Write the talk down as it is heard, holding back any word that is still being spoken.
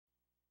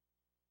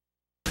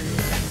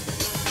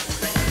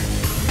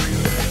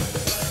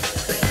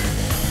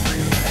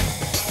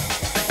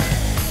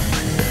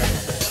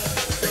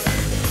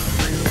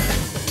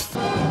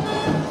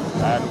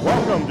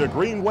to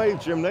Green Wave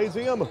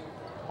Gymnasium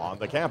on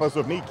the campus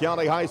of Meade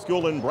County High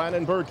School in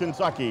Brandenburg,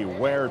 Kentucky,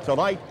 where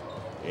tonight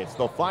it's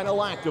the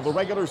final act of the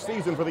regular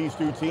season for these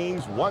two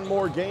teams. One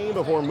more game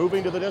before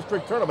moving to the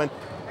district tournament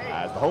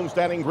as the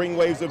homestanding Green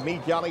Waves of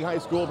Meade County High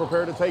School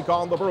prepare to take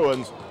on the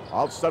Bruins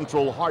of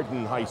Central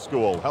Hardin High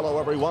School. Hello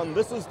everyone,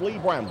 this is Lee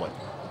Bramlett.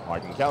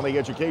 Hardin County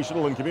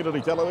Educational and Community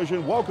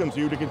Television welcomes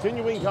you to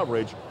continuing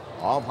coverage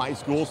of high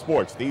school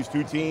sports. These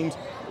two teams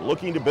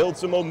looking to build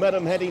some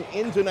momentum heading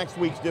into next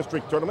week's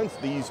district tournaments.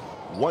 These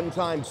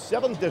one-time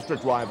 7th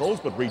district rivals,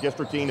 but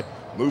redistricting,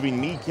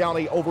 moving Meade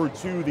County over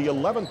to the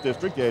 11th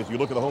district. As you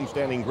look at the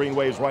homestanding Green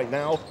Waves right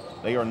now,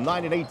 they are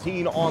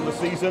 9-18 on the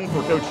season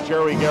for Coach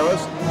Jerry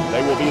Garris.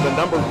 They will be the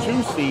number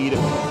 2 seed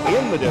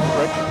in the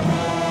district.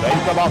 They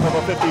come off of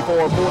a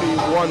 54-41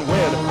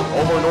 win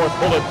over North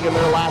Bullitt in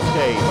their last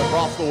game.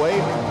 Across the way,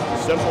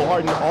 Central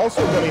Hardin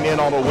also coming in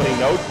on a winning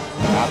note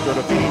after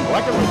defeating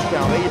Breckenridge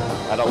County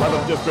at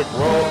 11th District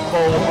Row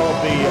of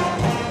the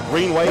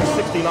Green Waves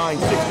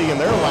 69-60 in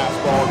their last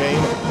ball game.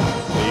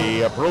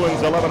 The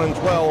Bruins 11-12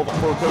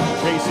 for Coach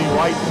J.C.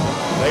 Wright.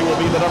 They will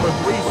be the number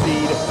 3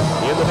 seed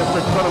in the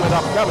district tournament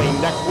upcoming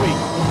next week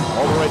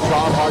over at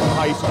John Hardin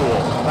High School.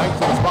 Thanks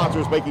to the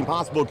sponsors making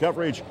possible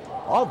coverage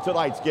of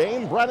tonight's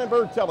game: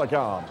 Brandenburg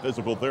Telecom,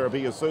 Physical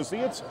Therapy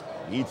Associates,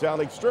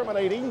 E-Town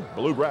Exterminating,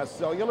 Bluegrass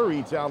Cellular,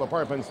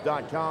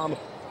 eTownApartments.com,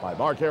 by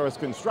Mark Harris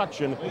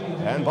Construction,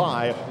 and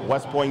by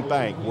West Point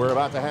Bank. We're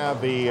about to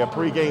have the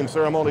pregame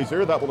ceremonies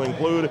here. That will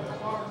include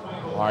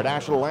our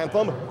national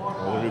anthem.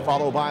 Will be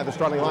followed by the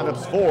starting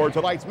lineups for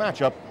tonight's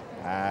matchup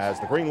as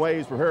the Green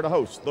Waves prepare to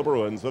host the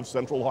Bruins of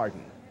Central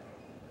Hardin.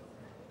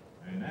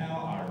 And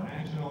now our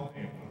national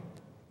anthem.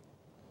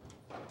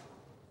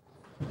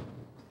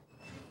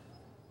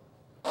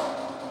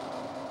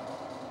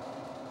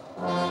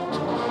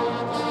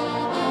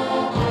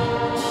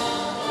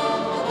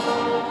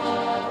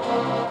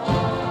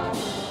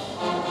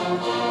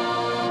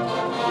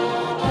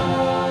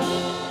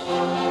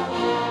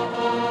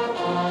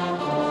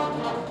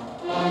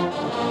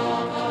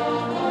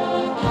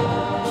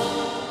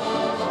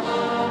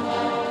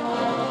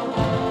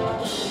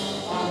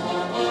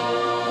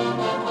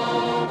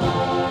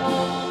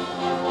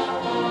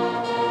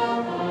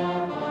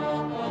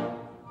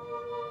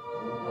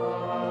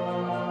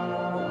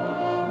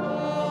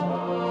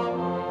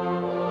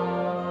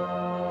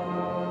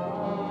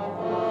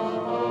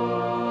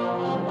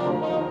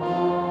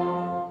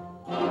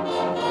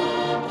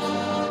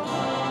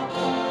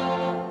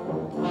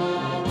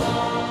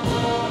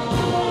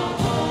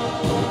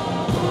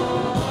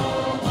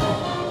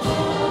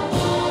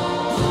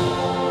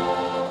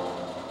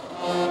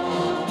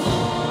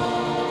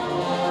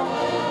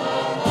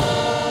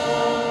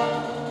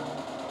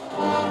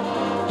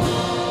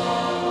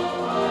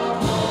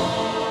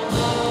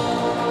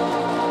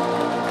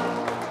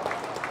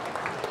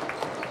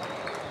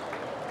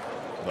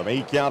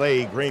 Meade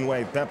County Green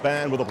Wave Pep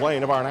Band with the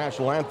playing of our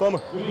national anthem.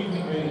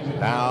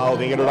 Now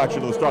the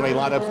introduction of the starting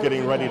lineups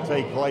getting ready to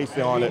take place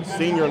on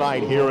senior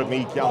night here at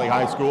Meade County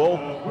High School,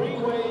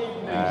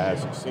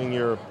 as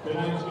senior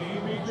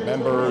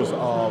members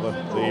of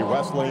the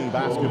wrestling,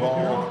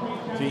 basketball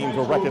teams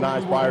were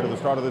recognized prior to the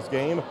start of this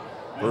game.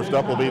 First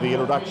up will be the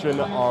introduction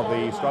of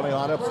the starting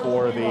lineups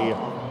for the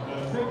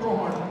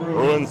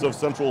Bruins of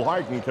Central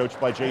Hardin,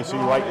 coached by J.C.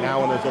 Wright,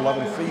 now in his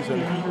 11th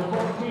season.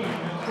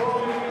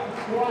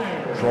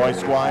 Troy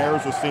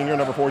Squires, a senior,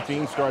 number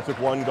 14, starts at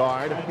one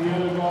guard. And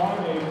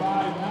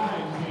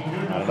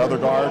another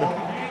guard,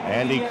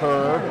 Andy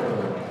Kerr,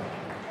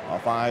 a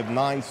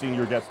 5'9"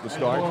 senior, gets the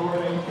start.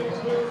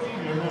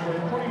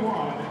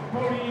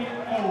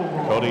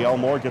 Cody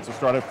Elmore gets a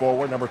start at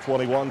forward, number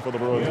 21 for the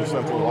Bruins of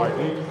Central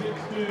Hardin.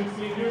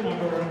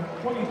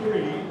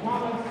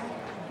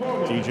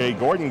 TJ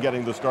Gordon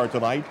getting the start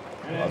tonight,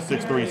 a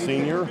 6'3"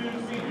 senior.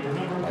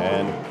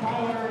 And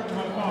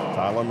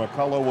Tyler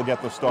McCullough will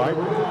get the start.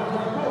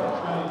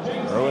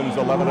 Bruins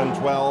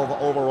 11-12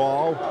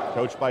 overall,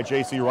 coached by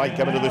J.C. Wright,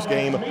 coming to this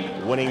game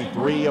winning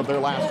 3 of their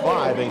last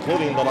 5,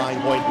 including the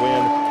 9-point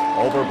win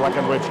over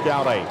Breckenridge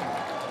County.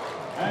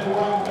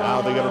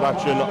 Now the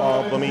introduction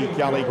of the Meade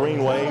County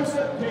Green Waves.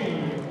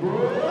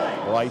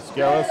 Bryce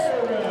Garris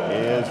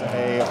is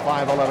a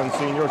 5'11"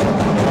 senior,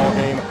 comes to the ball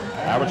game,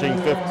 averaging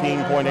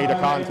 15.8 a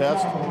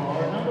contest.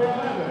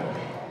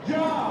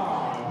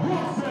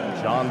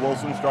 John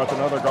Wilson starts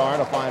another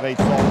guard, a 5'8"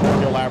 sophomore.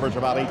 He'll average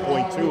about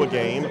 8.2 a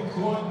game.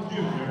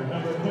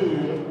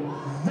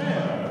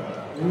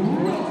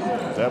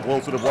 Zev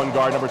Wilson of one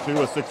guard, number 2,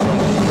 a 6'1"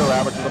 senior,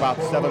 averages about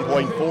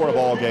 7.4 a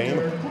ball game.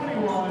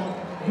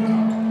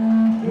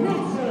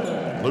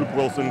 Luke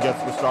Wilson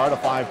gets the start, a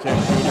 5'10"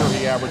 junior.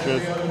 He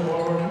averages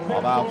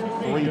about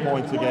 3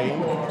 points a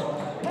game.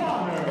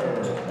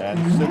 And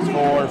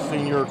 6'4"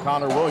 senior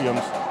Connor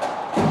Williams,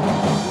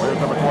 whereas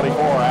number 24,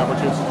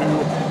 averages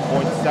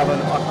 2.7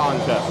 a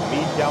contest.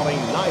 Meade County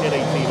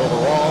 9-18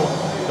 overall,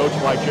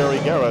 coached by Jerry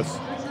Garris.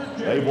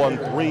 They've won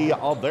 3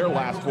 of their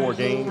last 4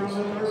 games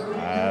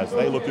as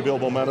they look to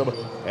build momentum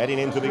heading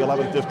into the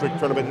 11th district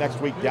tournament next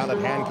week down at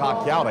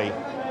Hancock County,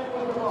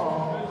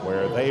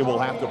 where they will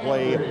have to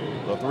play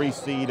the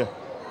 3-seed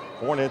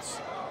Hornets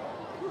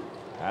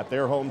at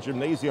their home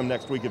gymnasium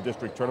next week of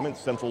district tournament.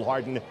 Central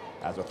Hardin,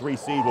 as a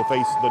 3-seed, will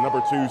face the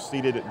number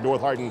 2-seeded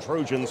North Hardin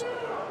Trojans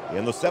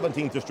in the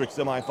 17th district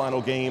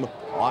semifinal game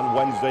on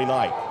Wednesday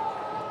night.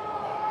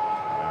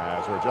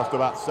 As we're just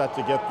about set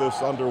to get this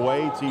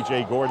underway,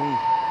 TJ Gordon,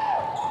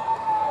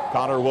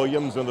 Connor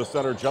Williams in the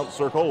center jump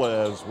circle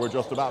as we're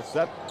just about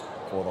set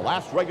for the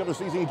last regular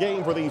season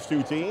game for these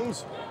two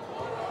teams.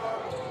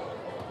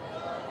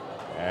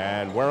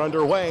 And we're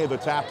underway. The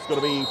tap's going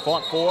to be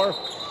fought for.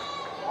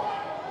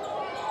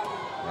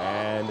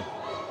 And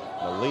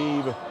I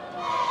believe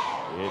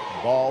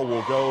ball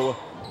will go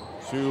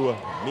to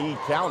Meade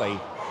County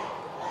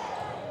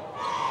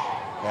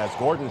as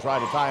Gordon tried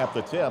to tie up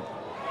the tip.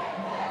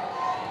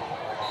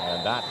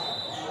 And that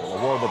will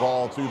award the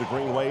ball to the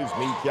Green Waves.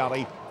 Meade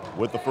County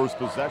with the first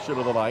possession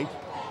of the night.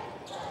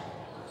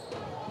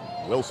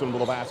 Wilson with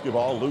the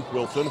basketball. Luke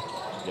Wilson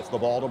gets the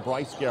ball to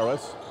Bryce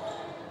Garris.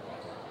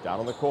 Down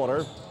in the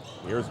corner.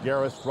 Here's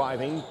Garris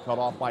driving, cut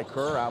off by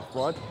Kerr out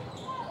front.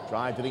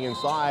 Drive to the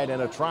inside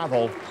and a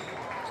travel.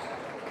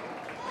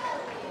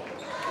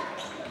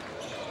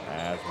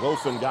 As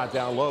Wilson got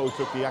down low,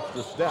 took the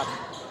extra step,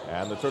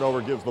 and the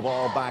turnover gives the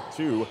ball back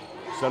to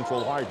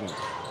Central Hardin.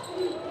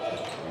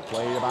 We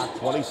played about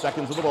 20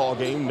 seconds of the ball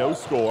game, no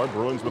score.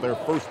 Bruins with their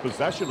first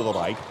possession of the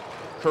night.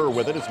 Kerr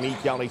with it as Meade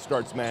County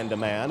starts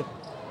man-to-man.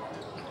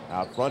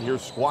 Out front,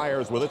 here's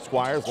Squires with it.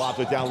 Squires lobs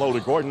it down low to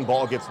Gordon.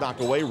 Ball gets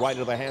knocked away right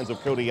into the hands of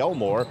Cody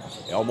Elmore.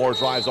 Elmore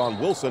drives on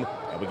Wilson,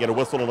 and we get a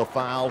whistle and a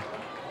foul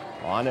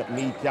on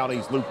Meade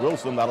County's Luke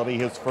Wilson. That'll be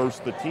his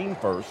first, the team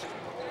first.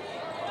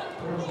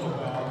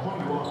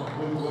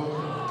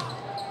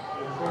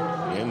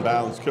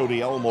 Inbounds Cody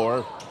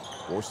Elmore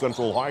for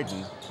Central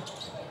Hardin.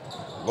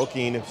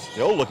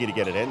 Still looking to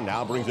get it in.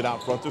 Now brings it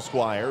out front to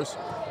Squires.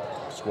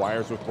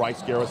 Squires with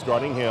Bryce Garris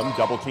guarding him.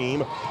 Double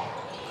team.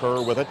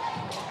 Kerr with it.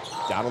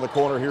 Down in the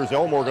corner, here's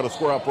Elmore going to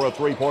square up for a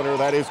three-pointer.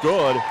 That is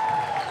good.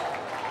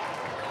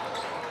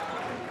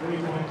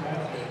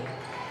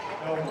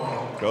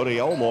 Cody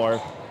Elmore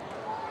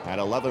had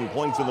 11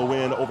 points in the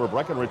win over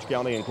Breckenridge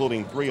County,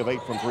 including 3 of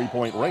 8 from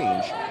three-point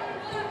range.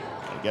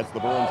 And gets the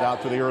Bruins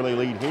out to the early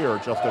lead here,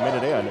 just a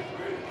minute in.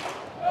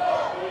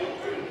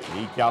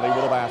 Meade County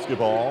with a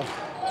basketball.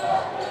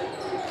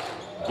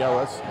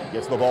 Garris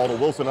gets the ball to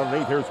Wilson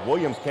underneath. Here's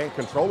Williams, can't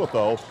control it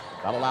though.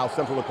 That allows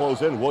Central to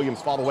close in.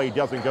 Williams fall away,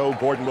 doesn't go.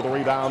 Gordon with a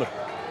rebound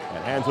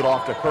and hands it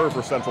off to Kerr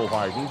for Central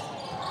Hardin.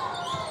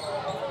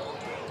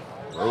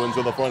 Bruins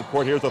in the front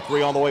court. Here's a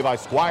three on the way by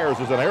Squires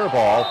as an air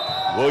ball.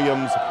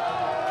 Williams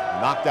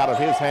knocked out of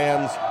his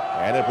hands,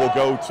 and it will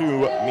go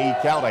to Meade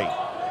County.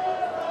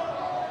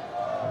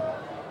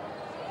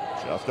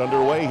 Just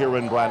underway here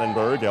in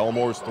Brandenburg.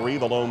 Elmore's three,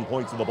 the lone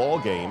points of the ball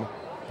game,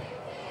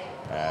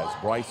 as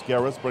Bryce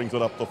Garris brings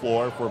it up the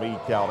floor for Meade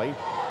County.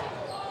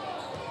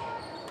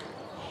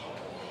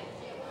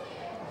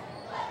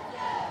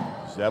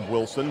 Zeb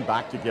Wilson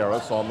back to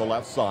Garris on the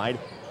left side.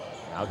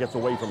 Now gets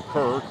away from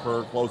Kerr.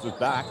 Kerr closes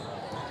back.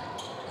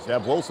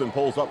 Zeb Wilson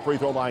pulls up free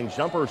throw line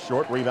jumper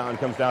short. Rebound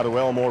comes down to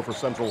Elmore for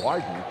Central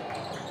Hardin.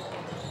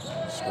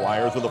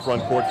 Squires in the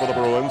front court for the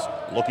Bruins.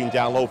 Looking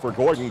down low for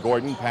Gordon.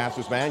 Gordon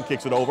passes man,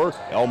 kicks it over.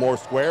 Elmore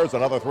squares.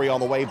 Another three on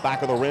the way,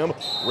 back of the rim.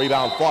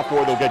 Rebound fought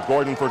for. They'll get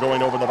Gordon for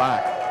going over the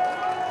back.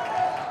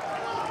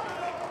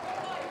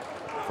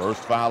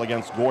 First foul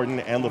against Gordon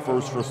and the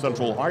first for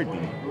Central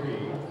Hardin.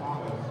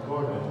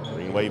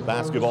 Green Wave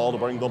basketball to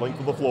bring the length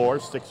of the floor.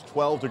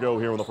 6:12 to go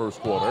here in the first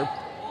quarter.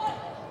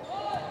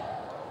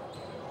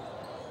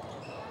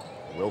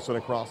 Wilson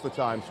across the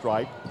time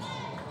stripe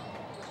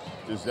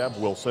to Zeb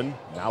Wilson.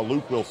 Now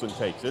Luke Wilson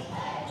takes it.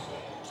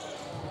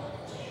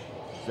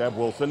 Zeb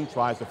Wilson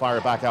tries to fire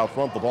it back out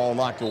front. The ball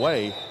knocked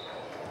away,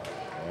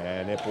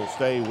 and it will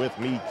stay with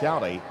Meade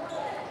County,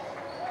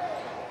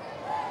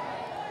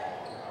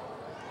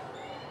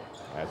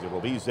 as it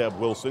will be Zeb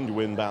Wilson to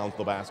inbound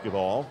the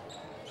basketball.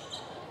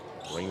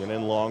 Bringing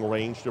in long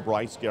range to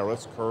Bryce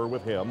Garris. Kerr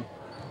with him.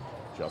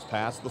 Just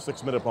past the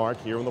 6-minute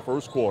mark here in the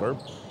first quarter.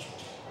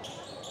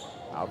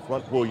 Out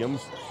front,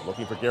 Williams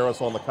looking for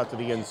Garris on the cut to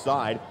the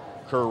inside.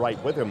 Kerr right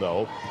with him,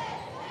 though.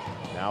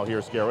 Now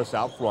here's Garris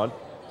out front.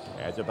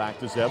 Adds it back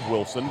to Zeb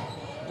Wilson.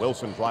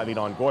 Wilson driving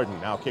on Gordon.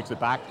 Now kicks it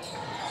back.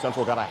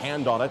 Central got a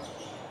hand on it.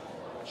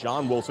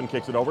 John Wilson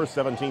kicks it over.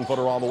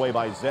 17-footer on the way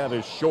by Zeb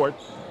is short.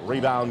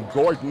 Rebound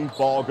Gordon.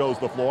 Ball goes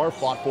to the floor.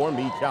 Fought for.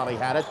 Meade County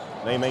had it.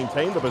 They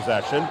maintain the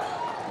possession.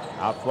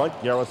 Out front,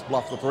 Garris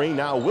bluffs the three.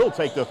 Now will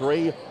take the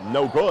three.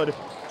 No good.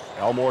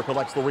 Elmore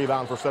collects the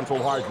rebound for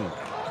Central Hardin.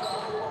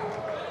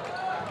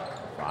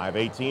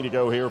 5:18 to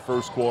go here,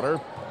 first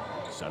quarter.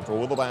 Central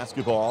with the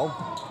basketball.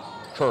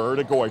 Kerr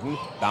to Gordon.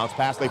 Bounce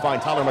pass. They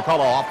find Tyler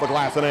McCullough off the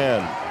glass and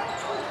in.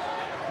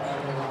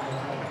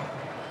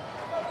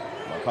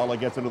 McCullough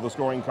gets into the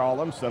scoring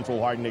column.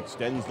 Central Hardin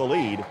extends the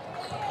lead.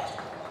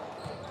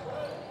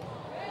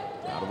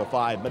 Out of the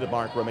 5-minute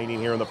mark remaining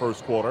here in the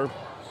first quarter.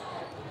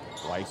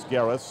 Bryce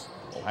Garris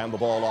Will hand the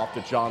ball off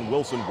to John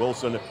Wilson.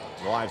 Wilson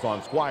drives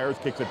on Squires,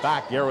 kicks it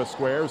back. Garris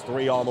squares,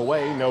 three on the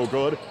way, no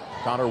good.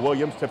 Connor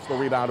Williams tips the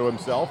rebound to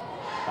himself.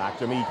 Back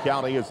to Meade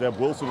County as Zeb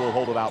Wilson will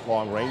hold it out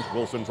long range.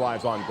 Wilson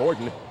drives on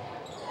Gordon,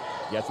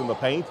 gets in the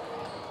paint.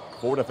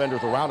 Four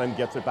defenders around him,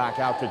 gets it back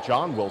out to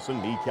John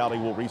Wilson. Meade County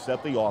will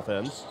reset the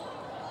offense.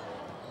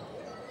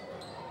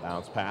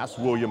 Bounce pass,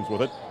 Williams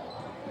with it.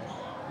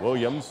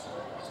 Williams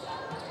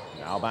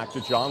now back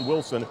to John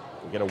Wilson.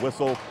 We get a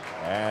whistle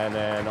and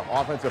an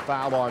offensive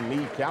foul on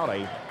Meade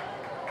County.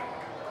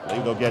 I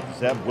believe they'll get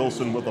Zeb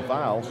Wilson with the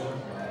foul.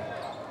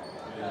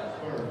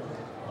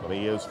 It'll be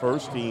his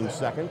first, team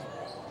second.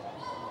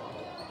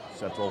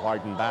 Central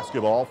Hardin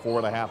basketball,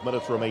 4.5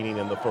 minutes remaining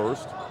in the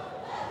first.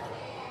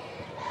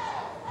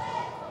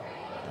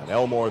 And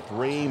Elmore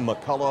three,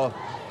 McCullough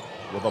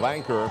with a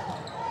banker.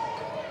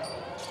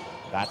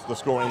 That's the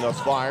scoring thus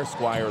far.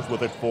 Squires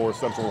with it for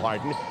Central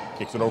Hardin.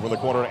 Kicks it over in the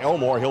corner to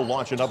Elmore. He'll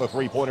launch another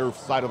three-pointer,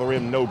 side of the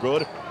rim, no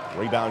good.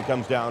 Rebound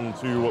comes down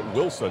to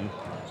Wilson.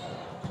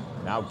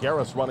 Now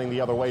Garris running the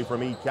other way for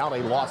Meade County.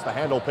 Lost the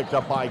handle, picked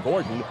up by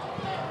Gordon.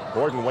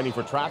 Gordon waiting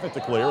for traffic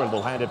to clear and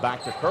will hand it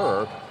back to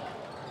Kerr.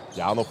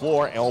 Down the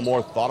floor,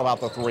 Elmore thought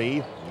about the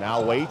three.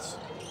 Now waits.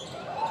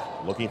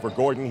 Looking for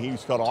Gordon,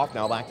 he's cut off.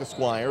 Now back to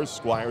Squires.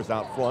 Squires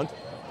out front.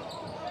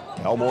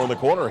 Elmore in the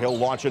corner, he'll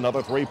launch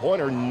another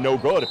three-pointer, no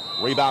good.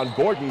 Rebound,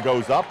 Gordon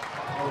goes up.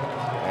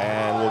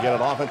 And we'll get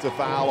an offensive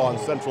foul on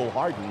Central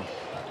Hardin.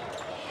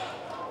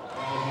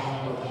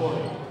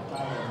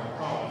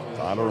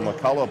 Connor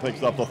McCullough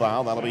picks up the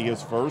foul. That'll be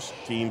his first,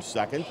 team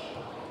second.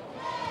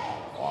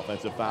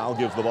 Offensive foul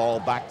gives the ball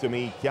back to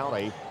Meade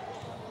County.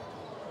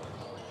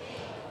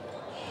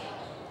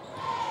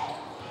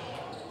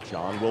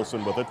 John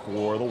Wilson with it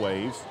for the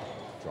Waves.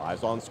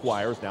 Drives on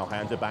Squires, now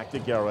hands it back to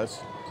Garris.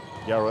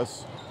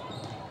 Garris,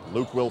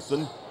 Luke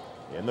Wilson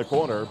in the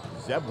corner.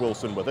 Zeb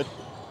Wilson with it.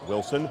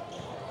 Wilson.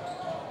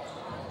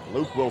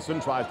 Luke Wilson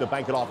tries to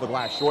bank it off the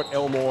glass short.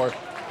 Elmore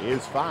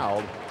is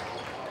fouled.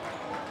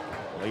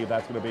 I believe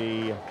that's going to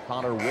be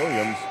Connor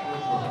Williams.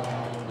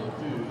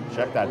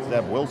 Check that,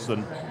 Zeb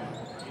Wilson.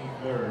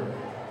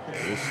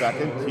 His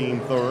second,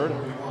 team third.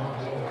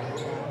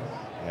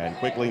 And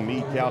quickly,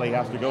 Meade County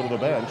has to go to the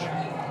bench.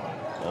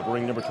 They'll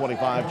bring number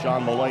 25,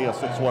 John Millay, a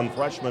 6'1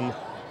 freshman,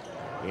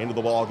 into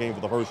the ball game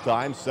for the first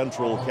time.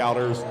 Central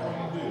counters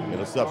in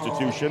a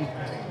substitution.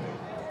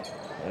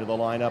 Into the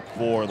lineup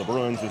for the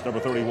Bruins is number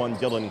 31,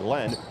 Dylan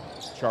Glenn.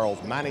 Charles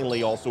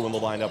Manningly also in the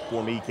lineup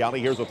for Meade County.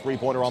 Here's a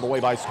three-pointer on the way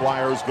by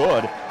Squires.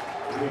 Good.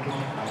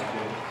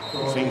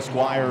 We've seen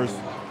Squires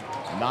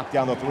knock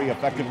down the three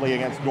effectively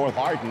against North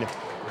Hardin.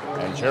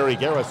 And Jerry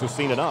Garris has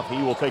seen enough.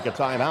 He will take a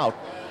timeout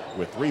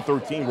with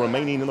 3:13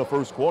 remaining in the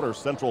first quarter.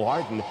 Central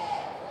Hardin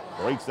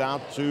breaks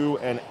out to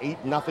an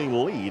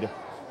 8-0 lead.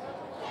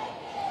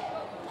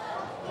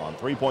 On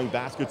three-point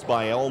baskets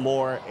by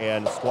Elmore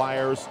and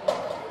Squires.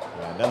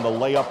 And then the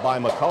layup by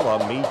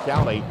McCullough. Meade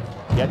County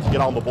gets to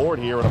get on the board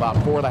here in about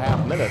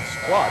 4.5 minutes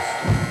plus.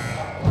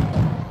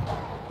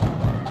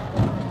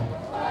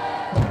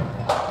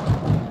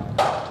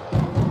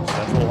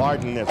 Central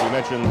Hardin, as we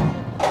mentioned,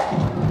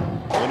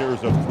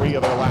 winners of 3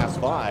 of their last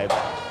 5.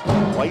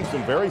 Played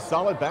some very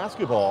solid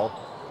basketball.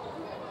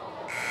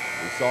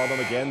 We saw them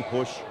again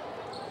push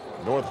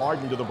North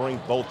Hardin to the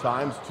brink both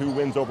times. 2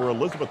 wins over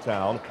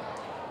Elizabethtown.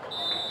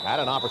 Had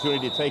an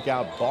opportunity to take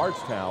out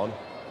Bardstown,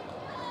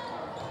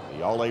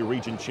 the All-A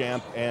region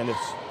champ and its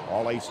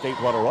All-A state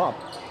runner-up.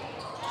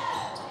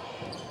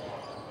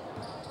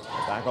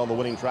 Back on the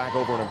winning track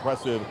over an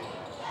impressive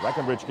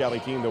Breckenridge County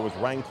team that was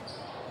ranked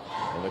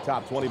in the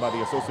top 20 by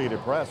the Associated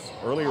Press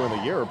earlier in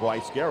the year.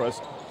 Bryce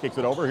Garris kicks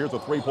it over. Here's a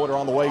three-pointer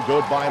on the way.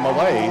 Good by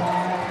Millay.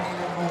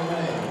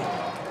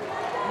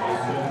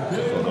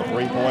 So the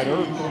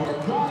three-pointer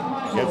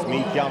gets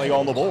Meade County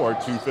on the board.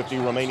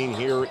 2:50 remaining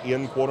here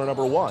in quarter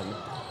number 1.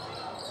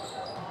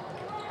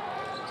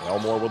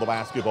 Elmore with the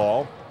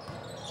basketball.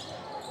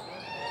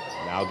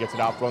 Now gets it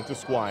out front to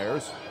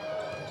Squires.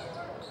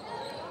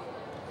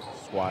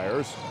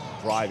 Squires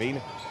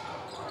driving.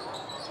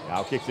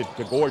 Now kicks it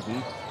to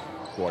Gordon.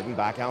 Gordon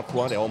back out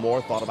front.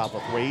 Elmore thought about the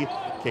three.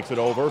 Kicks it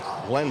over.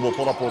 Glenn will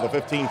pull up with a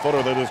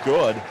 15-footer that is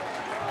good.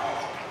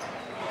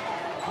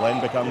 Glenn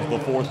becomes the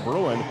 4th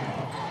Bruin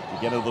to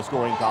get into the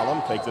scoring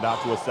column. Takes it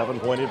out to a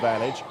 7-point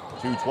advantage.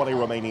 2:20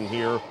 remaining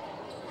here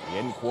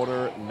in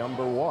quarter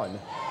number 1.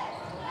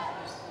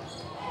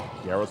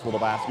 Garris with the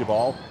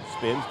basketball.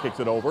 Spins, kicks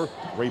it over.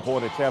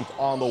 3-point attempt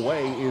on the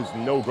way is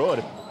no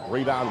good.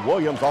 Rebound,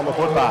 Williams on the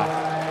putback.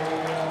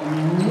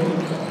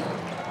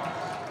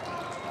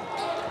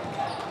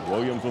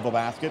 Williams with the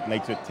basket,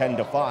 makes it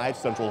 10-5.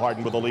 Central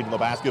Hardin with the lead in the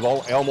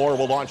basketball. Elmore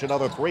will launch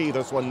another 3.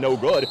 This one no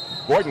good.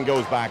 Gordon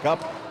goes back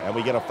up, and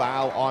we get a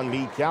foul on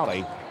Meade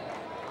County.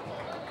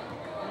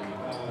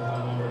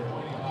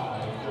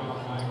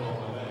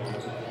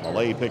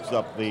 Millay picks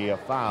up the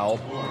foul.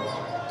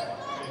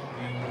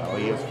 Well,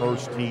 he is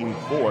first, team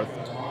 4th.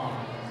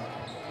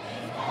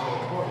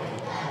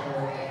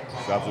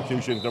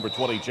 Substitutions, number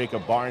 20,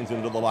 Jacob Barnes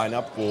into the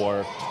lineup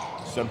for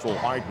Central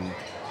Hardin.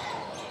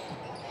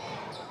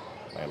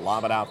 They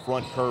lob it out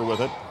front, Kerr with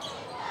it.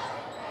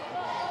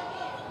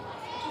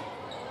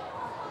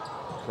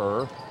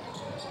 Kerr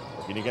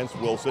looking against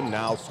Wilson.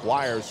 Now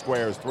Squires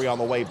squares three on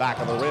the way back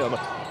of the rim.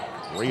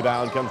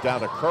 Rebound comes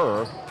down to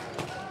Kerr.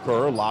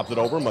 Kerr lobs it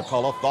over.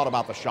 McCullough thought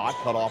about the shot,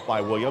 cut off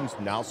by Williams.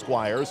 Now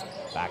Squires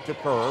back to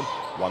Kerr.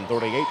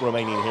 1:38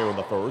 remaining here in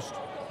the first.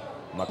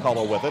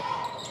 McCullough with it.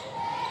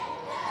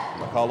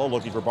 McCullough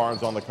looking for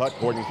Barnes on the cut.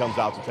 Gordon comes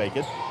out to take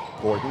it.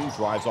 Gordon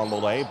drives on the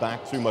lay.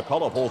 Back to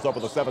McCullough. Pulls up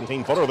with a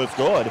 17-footer that's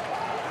good.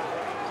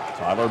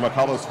 Tyler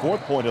McCullough's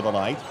fourth point of the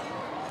night.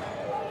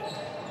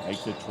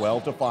 Makes it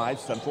 12-5.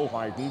 Central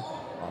Hardin.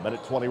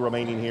 1:20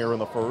 remaining here in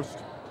the first.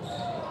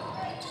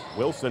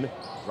 Wilson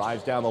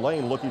drives down the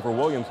lane looking for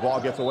Williams. Ball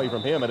gets away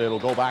from him, and it'll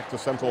go back to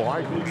Central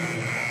Hardin.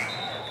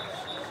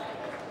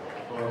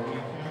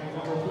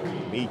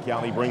 Meade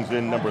County brings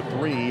in number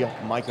 3,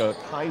 Micah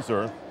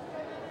Kaiser,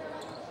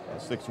 a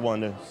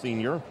 6'1"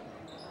 senior.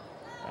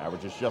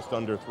 Averages just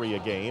under 3 a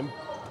game.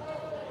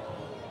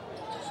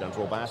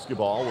 Central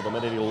basketball with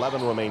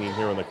 1:11 remaining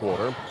here in the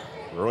quarter.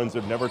 Bruins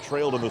have never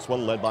trailed in this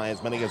one, led by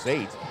as many as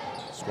 8.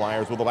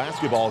 Squires with the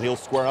basketball. He'll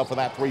square up for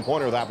that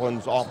three-pointer. That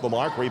one's off the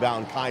mark.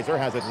 Rebound, Kaiser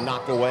has it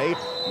knocked away.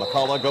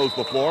 McCullough goes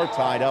the floor,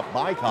 tied up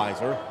by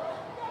Kaiser.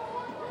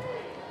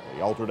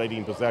 The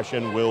alternating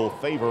possession will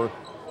favor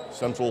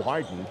Central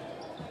Hardin.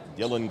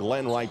 Dylan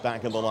Glenn right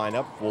back in the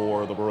lineup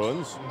for the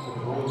Bruins,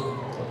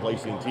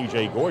 replacing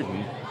TJ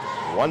Gordon.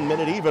 1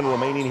 minute even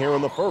remaining here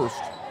in the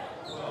first.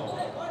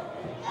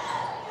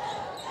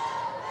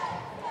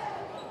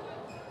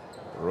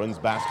 Bruins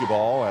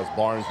basketball as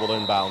Barnes will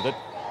inbound it.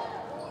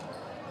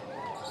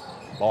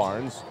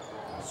 Barnes,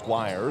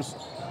 Squires,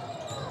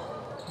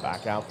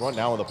 back out front.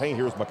 Now in the paint,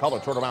 here's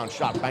McCullough. Turnaround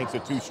shot, banks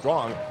it too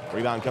strong.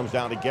 Rebound comes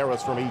down to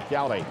Garris from Meade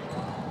County.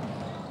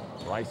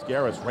 Bryce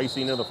Garris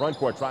racing in the front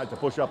court, tries to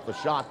push up the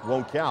shot,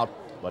 won't count,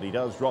 but he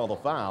does draw the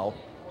foul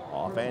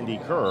off Andy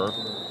Kerr.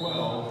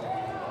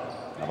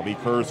 That'll be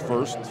Kerr's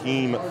first,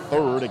 team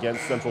third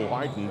against Central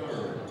Hardin.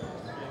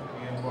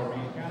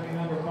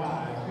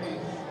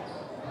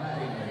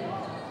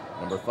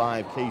 Number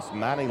 5, Case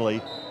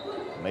Mattingly,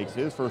 makes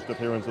his first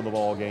appearance in the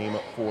ball game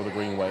for the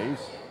Green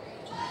Waves.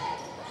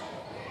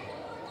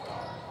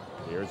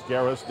 Here's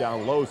Garris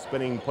down low,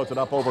 spinning, puts it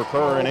up over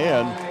Kerr and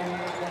in.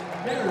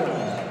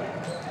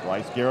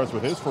 Bryce Garris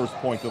with his first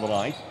point of the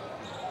night.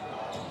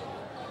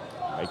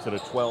 Makes it a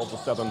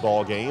 12-7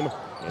 ball game.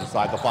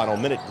 Inside the final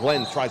minute,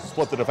 Glenn tries to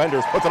split the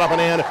defenders, puts it up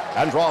and in,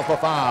 and draws the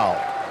foul.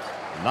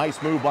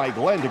 Nice move by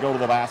Glenn to go to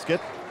the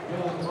basket.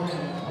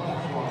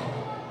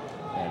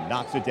 And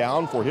knocks it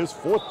down for his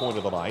fourth point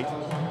of the night.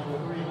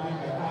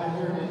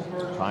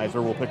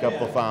 Kaiser will pick up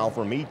the foul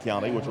for Meade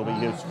County, which will be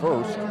his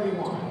first.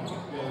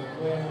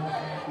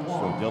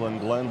 So Dylan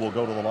Glenn will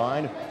go to the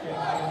line,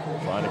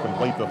 trying to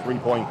complete the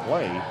three-point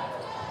play.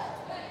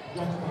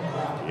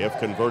 If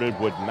converted,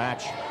 would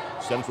match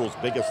Central's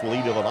biggest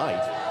lead of the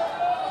night.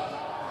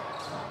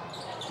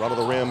 Front of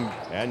the rim,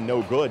 and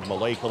no good.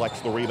 Malay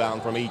collects the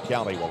rebound from Meade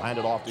County. Will hand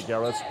it off to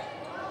Garris.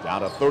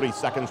 Down to 30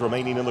 seconds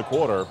remaining in the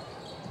quarter.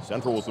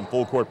 Central was in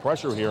full court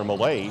pressure here.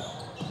 Malay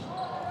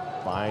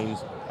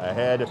finds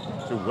ahead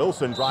to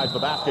Wilson, drives the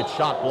basket,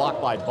 shot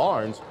blocked by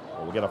Barnes.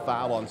 We'll get a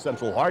foul on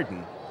Central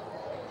Hardin.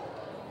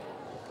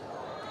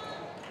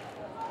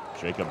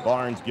 Jacob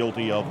Barnes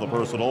guilty of the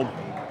personal.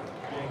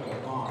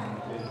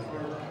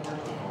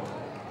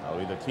 That'll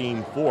be the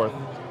team fourth,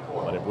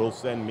 but it will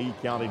send Meade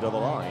County to the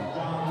line.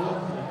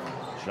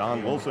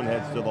 Sean Wilson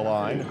heads to the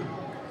line.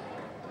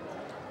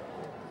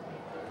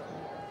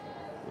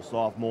 The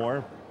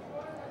sophomore,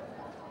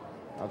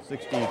 about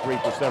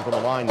 63% from the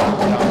line, now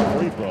down the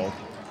free throw.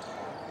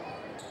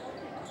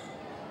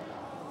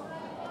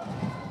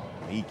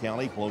 Meade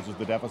County closes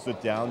the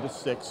deficit down to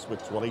 6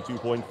 with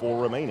 22.4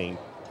 remaining.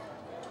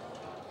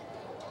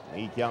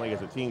 Meade County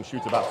as a team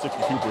shoots about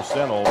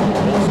 62%, although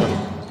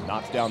Wilson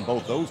knocks down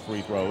both those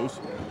free throws.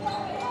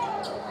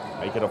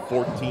 Make it a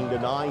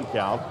 14-9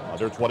 count.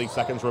 Under 20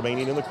 seconds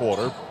remaining in the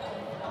quarter.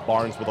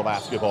 Barnes with the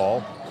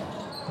basketball.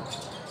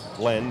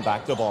 Glenn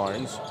back to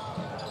Barnes.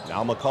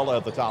 Now McCullough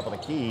at the top of the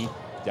key,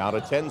 down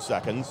to 10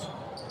 seconds.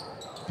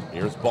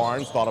 Here's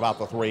Barnes, thought about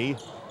the three.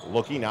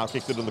 Looking, now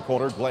kicks it in the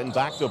corner. Glenn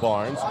back to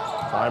Barnes.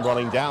 Time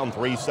running down,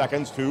 3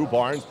 seconds. 2.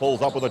 Barnes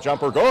pulls up with a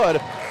jumper, good.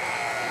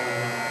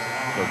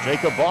 So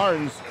Jacob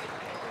Barnes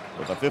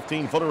with a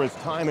 15-footer as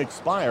time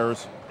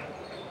expires.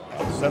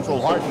 Central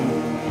Hardin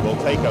will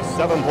take a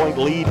 7-point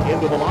lead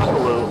into the locker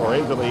room, or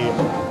into the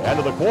end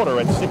of the quarter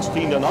at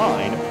 16-9.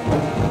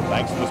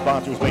 Thanks to the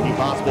sponsors making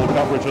possible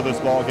coverage of this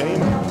ball game.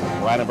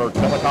 Brandenburg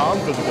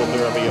Telecom, Physical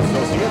Therapy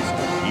Associates,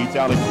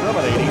 E-Town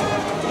Exterminating,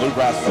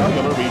 Bluegrass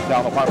Cellular,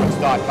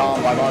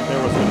 RetailApartments.com by Mark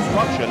Harris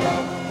Construction,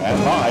 and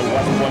by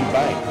West Point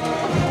Bank.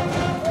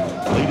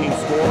 Leading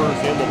scorers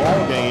in the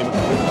ball game,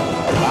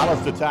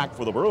 balanced attack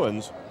for the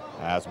Bruins,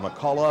 as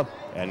McCullough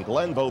and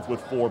Glenn both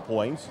with 4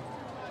 points.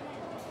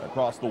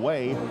 Across the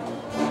way,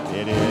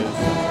 it is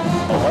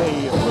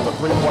Malay with a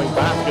 3-point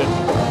basket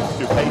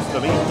to pace the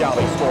Meade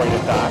County scoring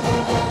attack.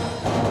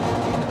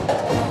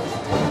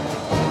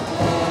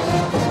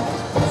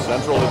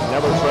 Central has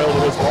never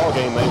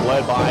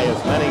led by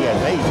as many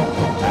as 8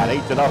 at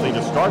 8-0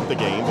 to start the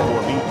game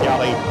before Meade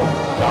County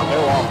got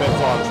their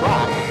offense on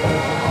track.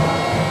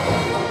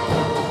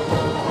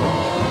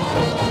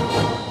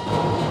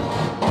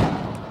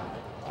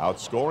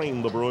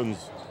 Outscoring the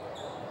Bruins,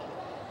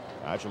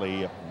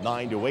 actually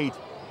 9-8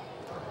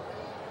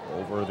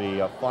 over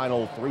the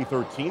final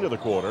 3:13 of the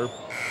quarter.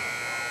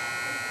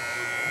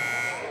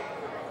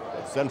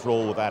 And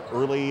Central, with that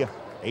early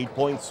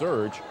 8-point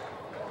surge,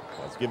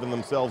 has given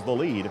themselves the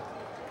lead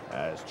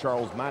as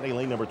Charles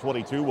Mattingly, number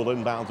 22, will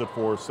inbounds it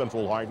for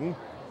Central Hardin.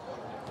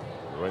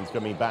 Bruins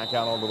coming back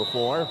out onto the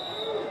floor.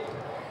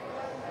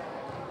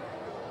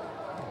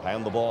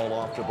 Hand the ball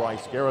off to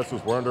Bryce Garris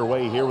as we're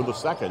underway here in the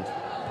second.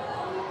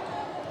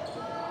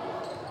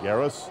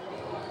 Garris,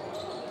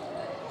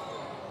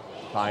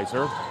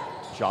 Kaiser,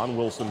 John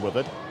Wilson with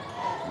it.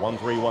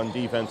 1-3-1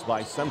 defense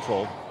by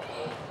Central.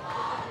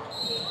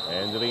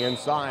 And to the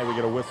inside, we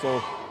get a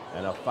whistle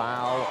and a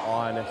foul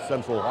on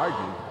Central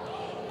Hardin.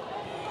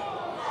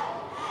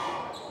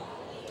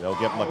 They'll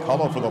get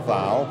McCullough for the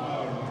foul.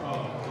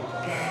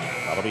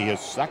 That'll be his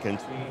second,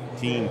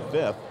 team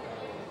 5th.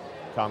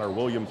 Connor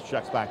Williams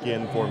checks back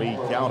in for Meade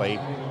County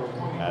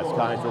as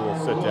Kaiser will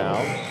sit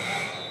down.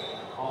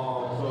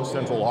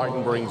 Central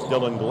Hardin brings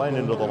Dylan Glenn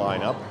into the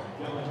lineup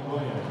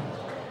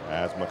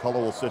as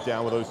McCullough will sit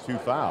down with those 2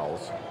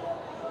 fouls.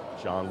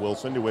 John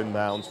Wilson to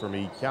inbounds for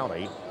Meade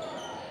County.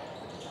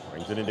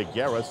 Brings it into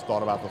Garris,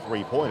 thought about the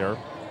 3-pointer.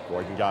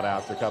 Gordon got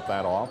out to cut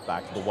that off.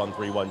 Back to the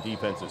 1-3-1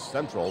 defense is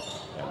Central,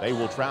 and they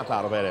will trap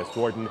out of it as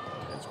Gordon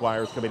and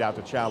Squires coming out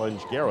to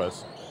challenge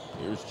Garris.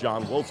 Here's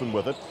John Wilson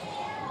with it.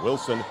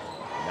 Wilson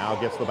now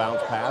gets the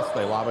bounce pass.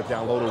 They lob it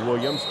down low to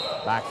Williams.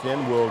 Backs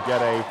in, will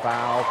get a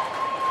foul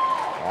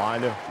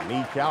on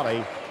Meade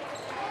County.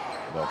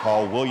 They'll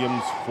call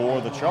Williams for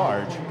the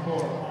charge.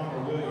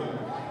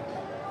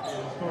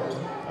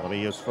 That'll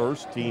be his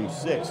first, team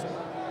 6th,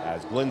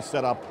 as Glenn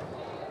set up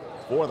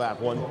for that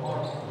one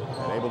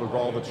and able to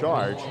draw the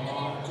charge.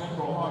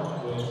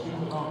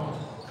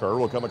 Kerr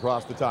will come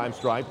across the time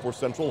stripe for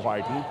Central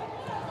Hardin.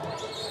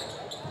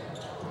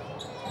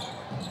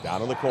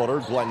 Down in the corner,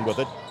 Glenn with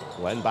it.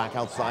 Glenn back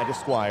outside to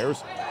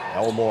Squires.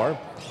 Elmore,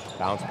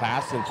 bounce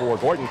pass and for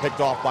Gordon, picked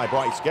off by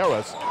Bryce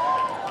Garris.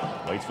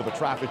 Waits for the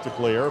traffic to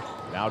clear.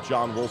 Now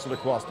John Wilson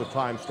across the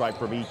time stripe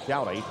for Meade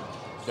County.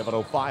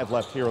 7:05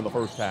 left here in the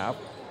first half.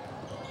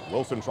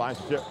 Wilson tries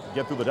to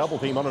get through the double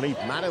team underneath.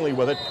 Mattingly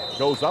with it,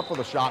 goes up for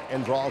the shot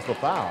and draws the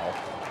foul.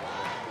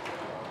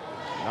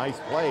 Nice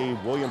play.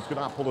 Williams could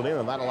not pull it in,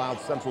 and that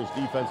allowed Central's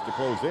defense to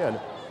close in.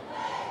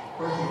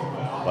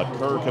 But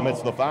Kerr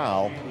commits the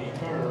foul.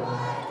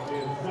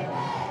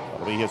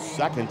 That'll be his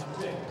second,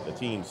 the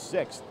team's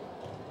 6th.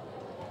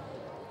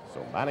 So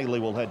Mattingly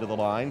will head to the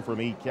line for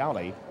Meade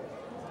County.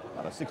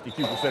 Got a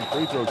 62%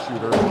 free throw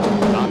shooter.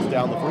 Knocks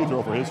down the free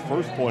throw for his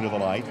first point of the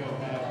night.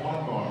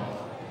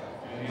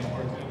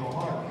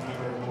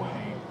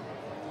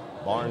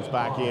 Barnes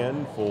back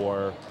in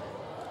for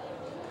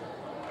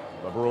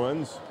the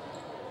Bruins.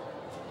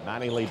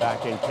 Mattingly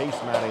back in, Case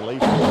Mattingly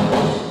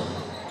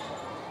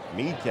for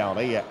Meade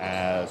County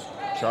as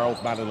Charles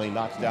Mattingly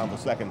knocks down the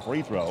second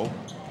free throw.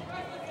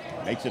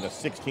 Makes it a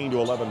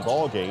 16-11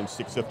 ball game.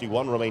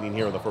 6:51 remaining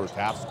here in the first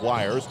half.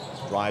 Squires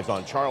drives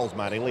on Charles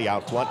Mattingly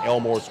out front.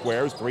 Elmore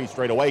squares, 3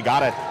 straight away,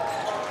 got it.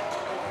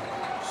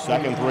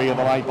 Second 3 of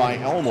the night by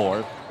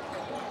Elmore.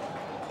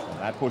 And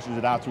that pushes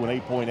it out to an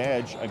 8-point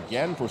edge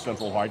again for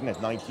Central Hardin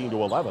at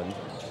 19-11.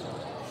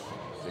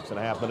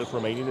 6.5 minutes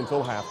remaining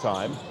until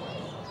halftime.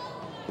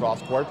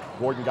 Cross court,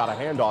 Gordon got a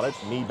hand on it.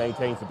 Meade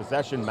maintains the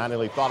possession.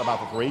 Mattingly thought about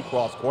the 3.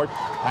 Cross court,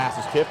 pass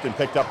is tipped and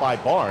picked up by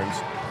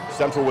Barnes.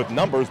 Central with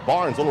numbers.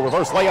 Barnes, little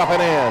reverse layup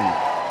and in.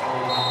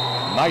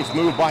 Nice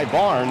move by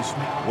Barnes.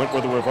 Went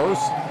with the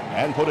reverse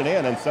and put it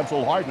in. And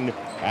Central Hardin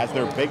has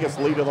their biggest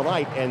lead of the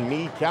night. And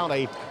Meade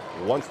County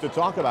wants to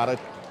talk about it.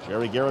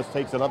 Jerry Garris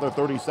takes another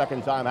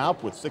 30-second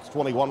timeout with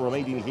 6:21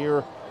 remaining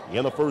here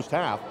in the first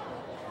half.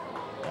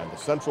 And the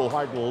Central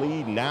Hardin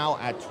lead now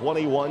at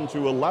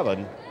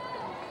 21-11.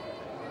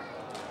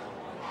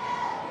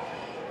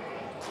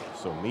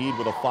 So Meade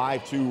with a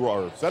 5-2,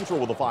 or Central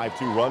with a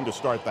 5-2 run to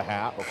start the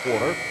half, a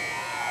quarter.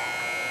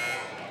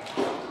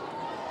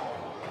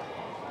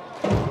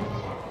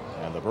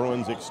 And the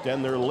Bruins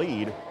extend their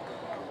lead.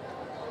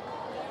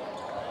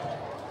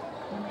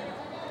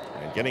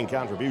 And getting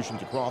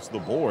contributions across the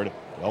board.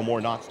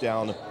 Elmore knocks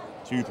down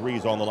 2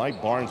 threes on the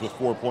night. Barnes with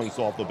 4 points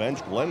off the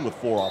bench. Glenn with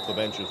 4 off the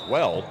bench as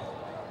well.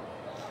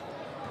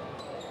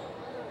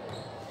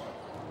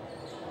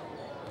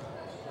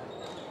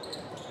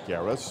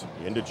 Garris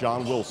into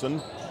John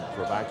Wilson.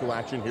 We're back to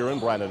action here in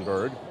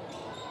Brandenburg.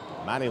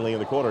 Mattingly in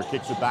the corner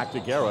kicks it back to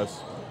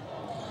Garris.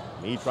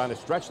 Meade trying to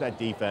stretch that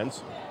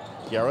defense.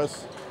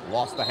 Garris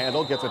lost the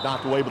handle, gets it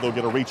knocked away, but they'll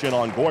get a reach in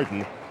on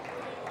Gordon.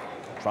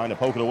 Trying to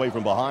poke it away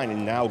from behind,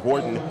 and now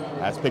Gordon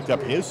has picked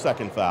up his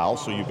second foul.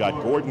 So you've got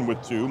Gordon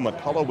with 2,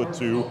 McCullough with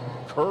 2,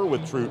 Kerr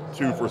with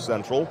 2 for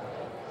Central.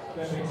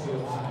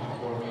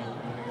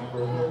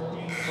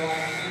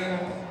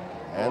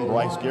 And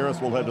Bryce Garris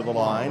will head to the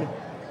line.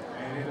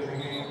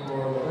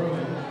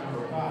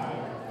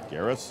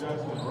 Garris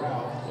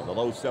in the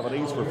low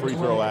 70s for free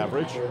throw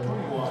average.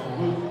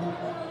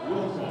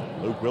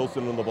 Luke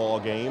Wilson in the ball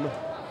game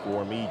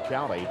for Meade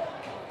County.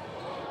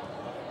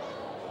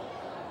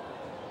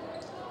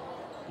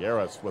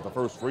 Garris with the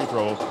first free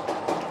throw, his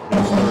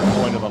third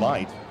point of the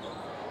night.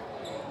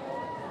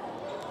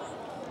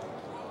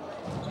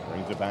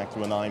 Brings it back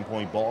to a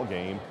 9-point ball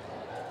game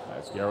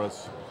as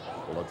Garris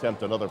will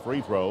attempt another free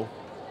throw.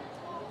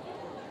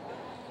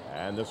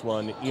 And this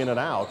one in and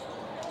out.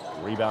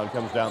 Rebound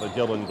comes down to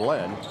Dylan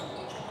Glenn.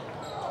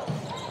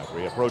 As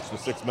we approach the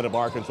 6-minute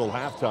mark until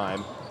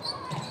halftime.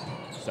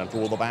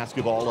 Central with the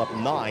basketball up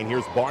 9.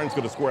 Here's Barnes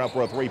going to square up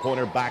for a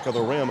three-pointer back of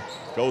the rim.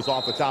 Goes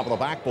off the top of the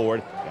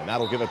backboard, and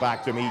that'll give it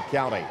back to Meade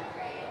County.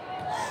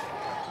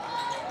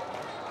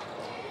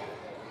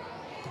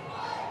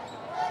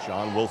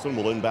 John Wilson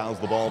will inbounds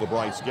the ball to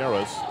Bryce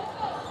Garris.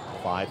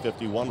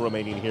 5:51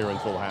 remaining here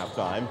until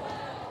halftime.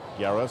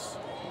 Garris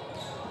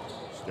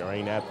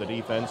staring at the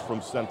defense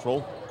from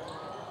Central.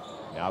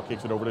 Now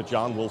kicks it over to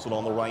John Wilson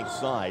on the right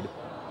side.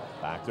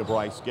 Back to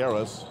Bryce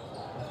Garris.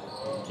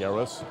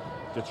 Garris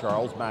to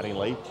Charles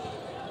Mattingly.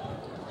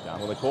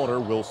 Down in the corner,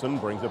 Wilson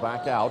brings it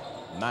back out.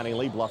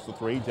 Mattingly bluffs the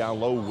three,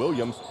 down low,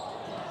 Williams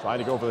trying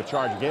to go for the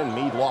charge again.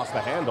 Meade lost the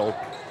handle.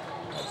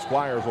 And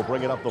Squires will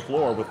bring it up the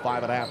floor with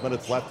 5.5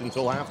 minutes left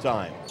until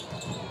halftime.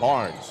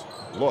 Barnes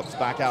looks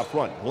back out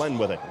front, Glenn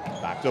with it.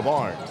 Back to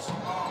Barnes.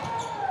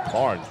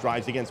 Barnes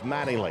drives against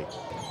Mattingly.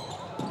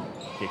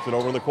 Kicks it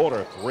over in the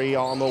corner. Three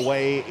on the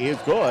way is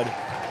good.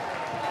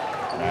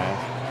 And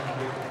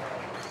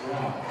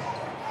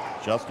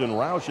Justin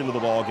Roush into the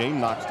ball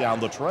game, knocks down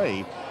the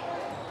tray.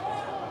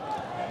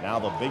 Now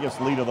the biggest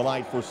lead of the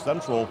night for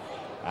Central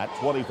at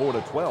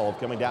 24-12,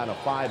 coming down to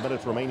 5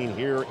 minutes remaining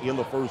here in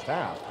the first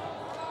half.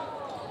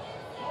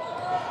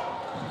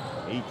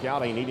 Meade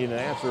County needing an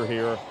answer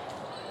here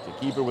to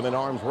keep it within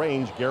arm's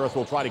range. Garris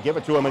will try to give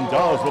it to him and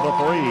does with a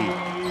three.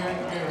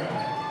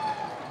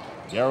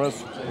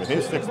 Garris with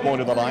his 6th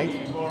point of the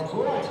night.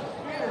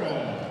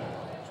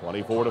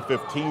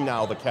 24-15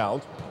 now the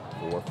count.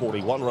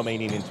 4:41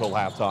 remaining until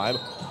halftime.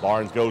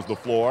 Barnes goes the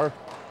floor,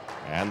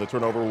 and the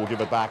turnover will give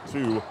it back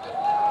to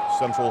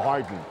Central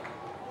Hardin,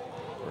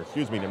 or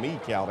excuse me, to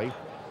Meade County.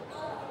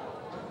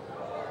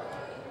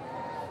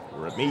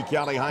 We're at Meade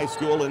County High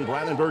School in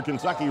Brandenburg,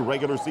 Kentucky.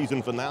 Regular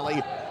season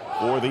finale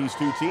for these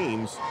two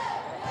teams.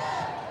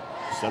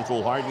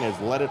 Central Hardin has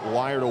led it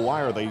wire to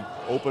wire. They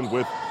opened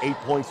with 8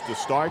 points to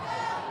start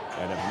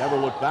and have never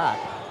looked back.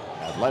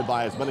 Have led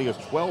by as many as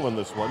 12 in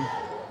this one.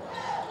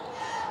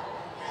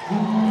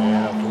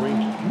 And a three.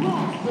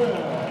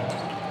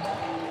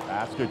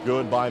 Basket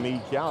good by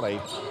Meade County.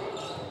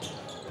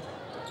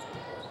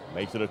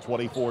 Makes it a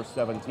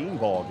 24-17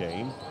 ball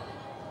game.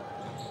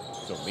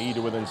 So Meade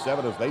within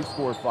 7 as they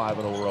scored 5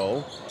 in a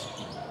row.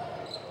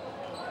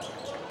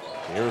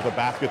 Here's a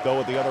basket though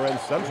at the other end.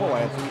 Central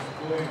answers.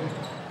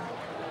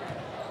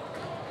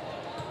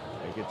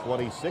 Make it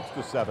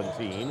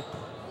 26-17.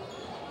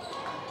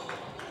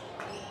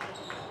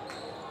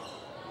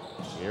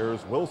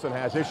 Here's Wilson,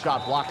 has his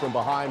shot blocked from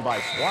behind by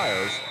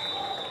Squires.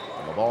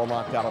 And the ball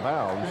knocked out of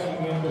bounds.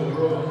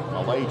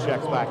 Malay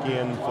checks back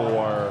in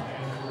for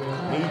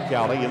Meade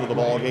County. Into the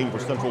ball game for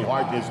Central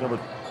Hardin is number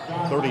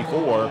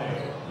 34,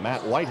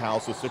 Matt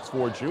Whitehouse, a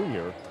 6'4"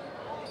 junior.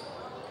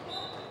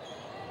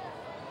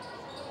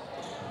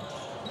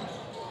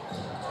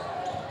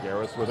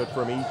 Garris with it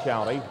for Meade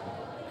County.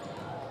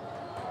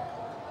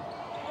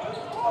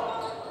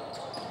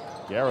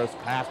 Garris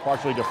pass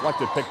partially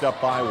deflected, picked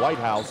up by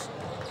Whitehouse.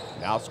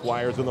 Now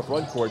Squires in the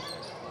front court.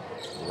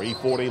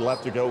 3:40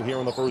 left to go here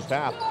in the first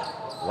half.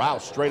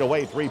 Rouse straight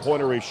away,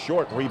 three-pointer is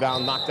short.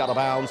 Rebound knocked out of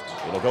bounds.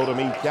 It'll go to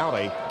Meade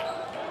County.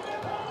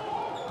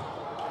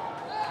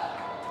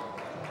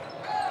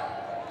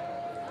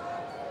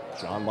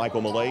 John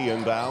Michael Malay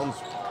inbounds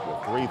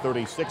with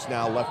 3:36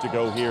 now left to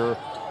go here.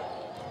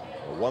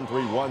 The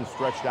 1-3-1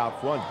 stretched out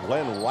front.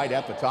 Glenn right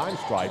at the time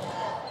stripe.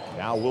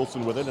 Now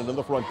Wilson with it and in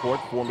the front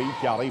court for Meade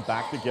County.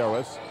 Back to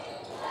Garris.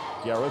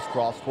 Garris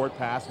cross-court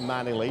pass,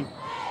 Mattingly.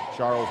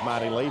 Charles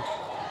Mattingly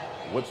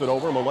whips it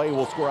over. Malay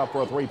will score up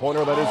for a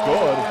three-pointer that is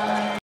good.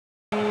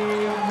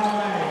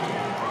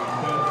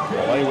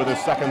 Malay with his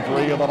second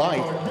three of the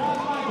night.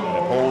 And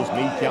it pulls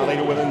Meade County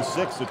to within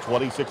 6 at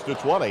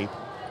 26-20.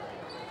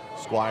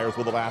 Squires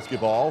with the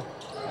basketball.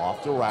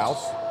 Off to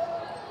Rouse.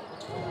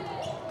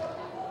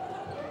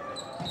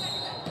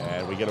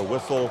 And we get a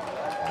whistle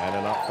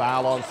and a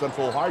foul on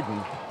Central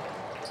Hardin.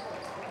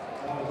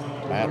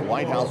 Matt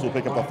Whitehouse will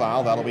pick up the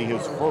foul. That'll be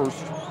his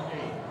first,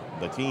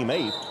 the team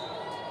 8th.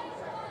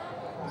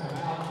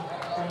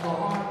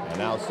 And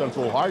now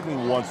Central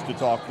Hardin wants to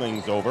talk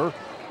things over.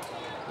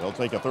 They'll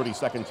take a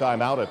 30-second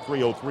timeout at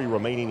 3:03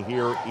 remaining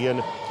here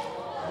in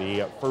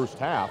the first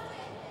half.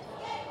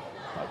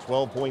 A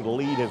 12-point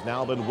lead has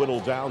now been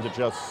whittled down to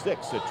just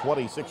 6 at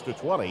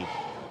 26-20.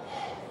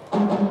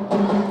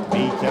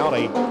 Meade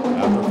County,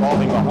 after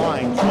falling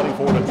behind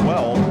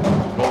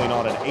 24-12, going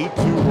on an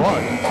 8-2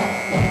 run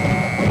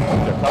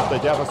to cut the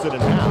deficit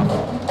in half.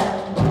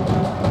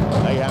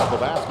 they have the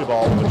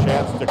basketball with a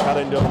chance to cut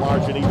into the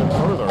margin even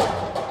further.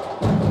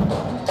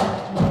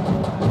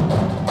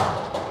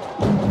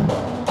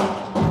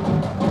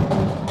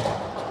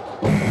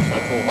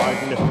 Central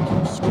Hardin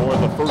scored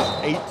the first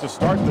 8 to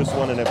start this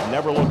one and have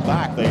never looked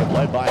back. They have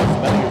led by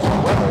as many as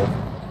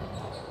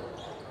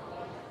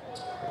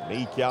 12.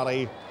 Meade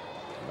County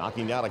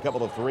knocking down a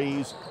couple of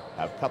threes,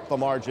 have cut the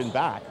margin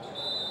back.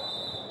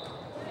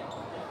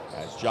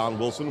 As John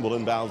Wilson will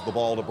inbound the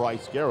ball to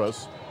Bryce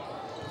Garris.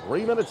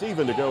 3 minutes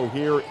even to go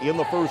here in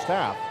the first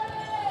half.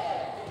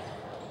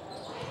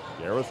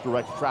 Garris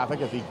directs traffic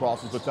as he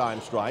crosses the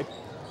time stripe.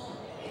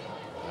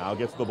 Now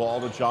gets the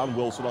ball to John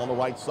Wilson on the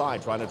right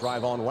side, trying to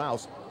drive on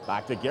Rouse.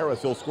 Back to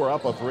Garris, he'll square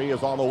up. A 3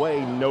 is on the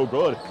way, no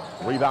good.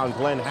 Rebound,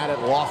 Glenn had it,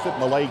 lost it,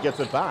 Malay gets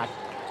it back.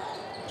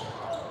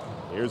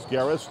 Here's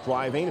Garris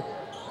driving,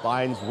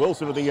 finds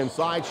Wilson to the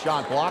inside,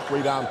 shot blocked,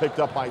 rebound picked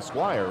up by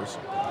Squires.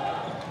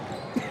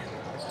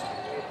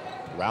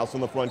 Rouse in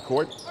the front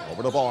court,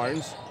 over to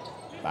Barnes.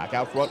 Back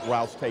out front,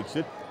 Rouse takes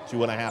it.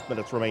 2.5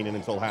 minutes remaining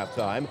until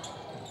halftime.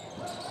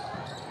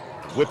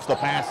 Whips the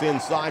pass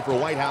inside for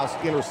Whitehouse,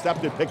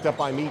 intercepted, picked up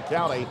by Meade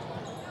County.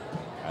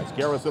 As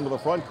Garris into the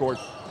front court,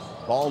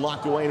 ball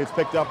knocked away and it's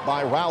picked up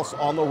by Rouse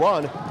on the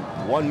run.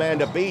 One man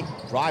to beat,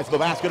 drives the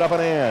basket up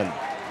and in.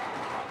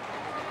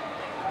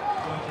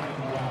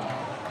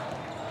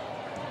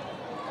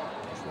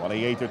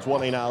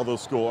 (28-20) now the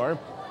score.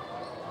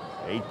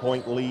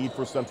 8-point lead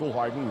for Central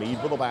Hardin.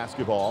 Meade with the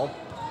basketball.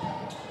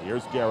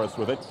 Here's Garris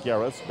with it.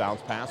 Garris,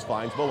 bounce pass,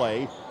 finds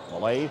Malay.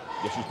 Malay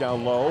dishes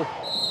down low.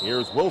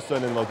 Here's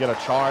Wilson, and they'll get a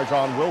charge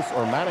on Wilson,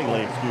 or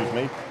Mattingly, excuse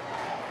me.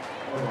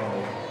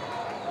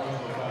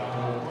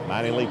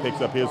 Mattingly picks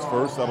up his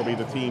first. That'll be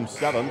the team's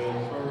 7th.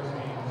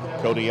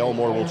 Cody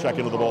Elmore will check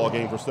into the ball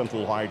game for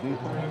Central Hardin.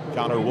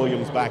 Connor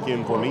Williams back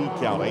in for Meade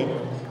County.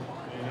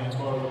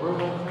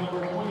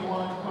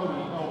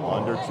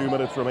 Under 2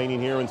 minutes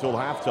remaining here until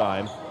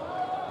halftime.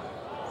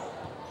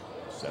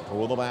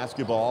 Central with the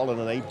basketball and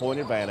an 8-point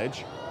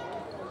advantage.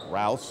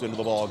 Rouse into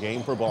the ball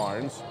game for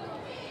Barnes.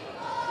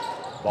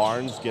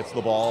 Barnes gets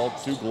the ball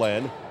to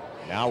Glenn.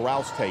 Now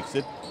Rouse takes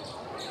it.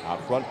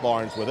 Out front,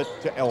 Barnes with it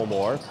to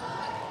Elmore.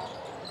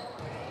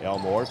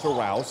 Elmore to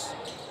Rouse.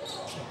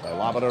 They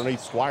lob it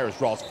underneath. Squires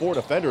draws 4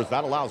 defenders.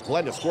 That allows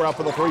Glenn to square up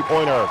for the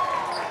 3-pointer.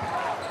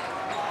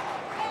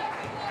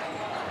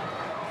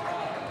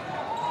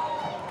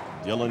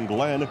 Dylan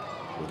Glenn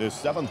with his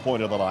 7th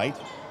point of the night.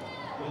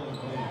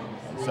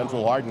 And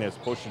Central Hardin has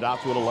pushed it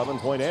out to an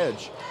 11-point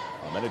edge.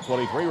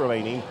 1:23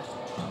 remaining.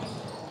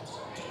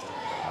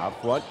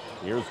 Out front,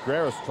 here's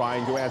Garris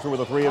trying to answer with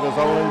a 3 of his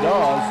own and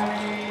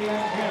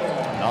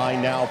does.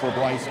 9 now for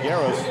Bryce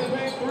Garris.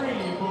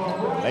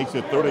 Makes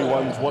it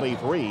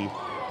 31-23.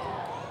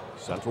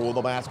 Central with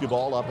the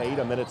basketball, up 8,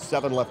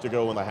 1:07 left to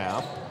go in the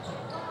half.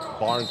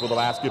 Barnes with the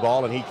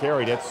basketball, and he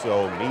carried it,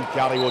 so Meade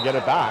County will get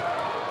it back.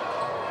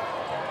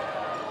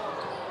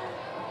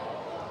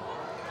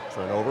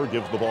 Turnover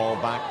gives the ball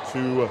back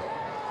to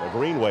the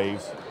Green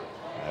Waves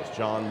as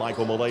John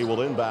Michael Malay will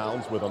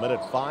inbounds with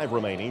 1:05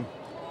 remaining.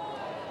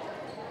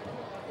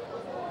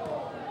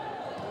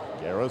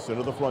 Garris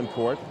into the front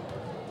court.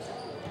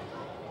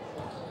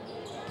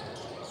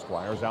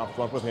 Squires out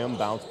front with him.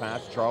 Bounce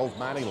pass, Charles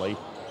Mattingly.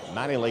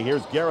 Mattingly,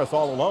 here's Garris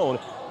all alone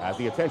as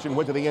the attention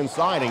went to the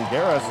inside, and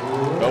Garris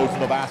goes to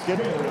the basket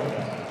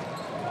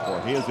for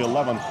his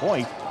 11th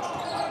point.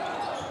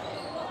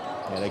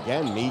 And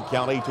again, Meade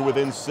County to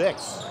within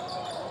 6.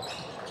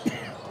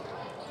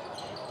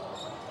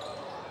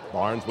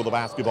 Barnes with the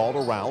basketball to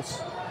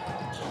Rouse.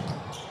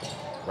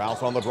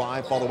 Rouse on the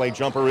drive, fall away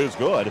jumper is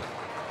good.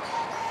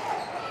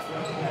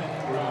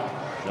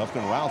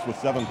 Justin Rouse with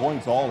 7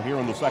 points all here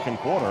in the second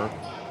quarter.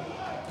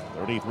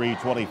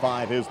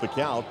 33-25 is the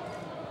count.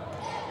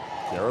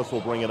 Garris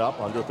will bring it up,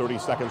 under 30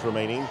 seconds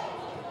remaining.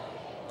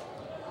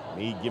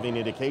 Meade giving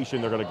indication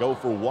they're going to go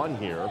for 1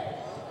 here.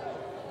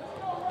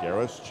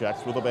 Garris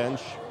checks with the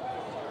bench.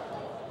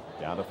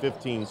 Down to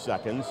 15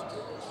 seconds.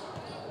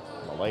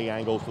 Malay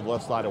angles to the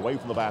left side away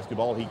from the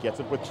basketball. He gets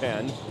it with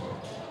 10.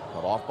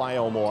 Cut off by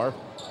Elmore.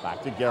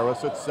 Back to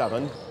Garris at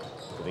 7.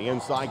 To the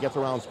inside, gets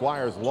around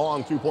Squires.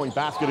 Long 2-point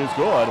basket is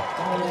good.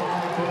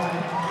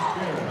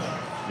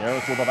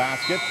 Garris with a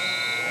basket.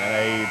 And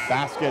a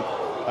basket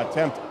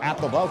attempt at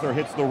the buzzer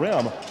hits the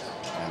rim.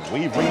 And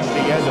we've reached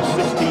the end of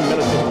 16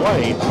 minutes of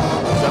play.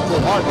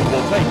 Central Hardin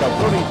will take a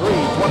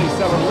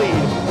 33-27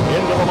 lead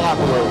into the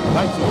locker room.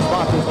 Thanks to the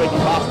sponsors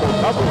making possible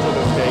coverage of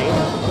this game.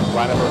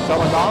 Rhinover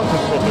Telecom,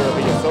 Physical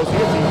Therapy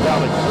Associates, East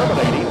Down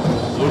Exterminating,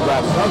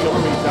 Bluegrass Cellular,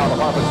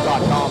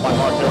 EastDownApartments.com by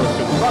Mark Harris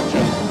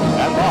Construction,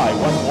 and by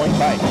West Point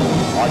Bank.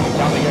 Hardin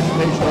County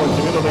Educational and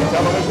Community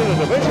Television, a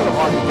division of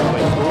Hardin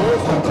County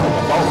Schools.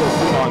 It's also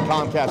seen on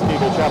Comcast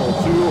Cable Channel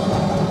 2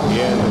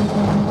 in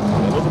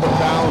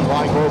Elizabethtown,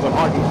 Rye Grove, and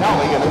Hardin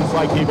County, and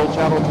Insight Cable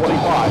Channel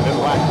 25 in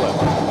Radcliffe.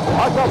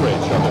 Our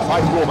coverage of this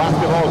high school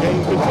basketball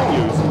game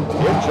continues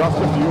in just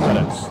a few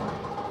minutes.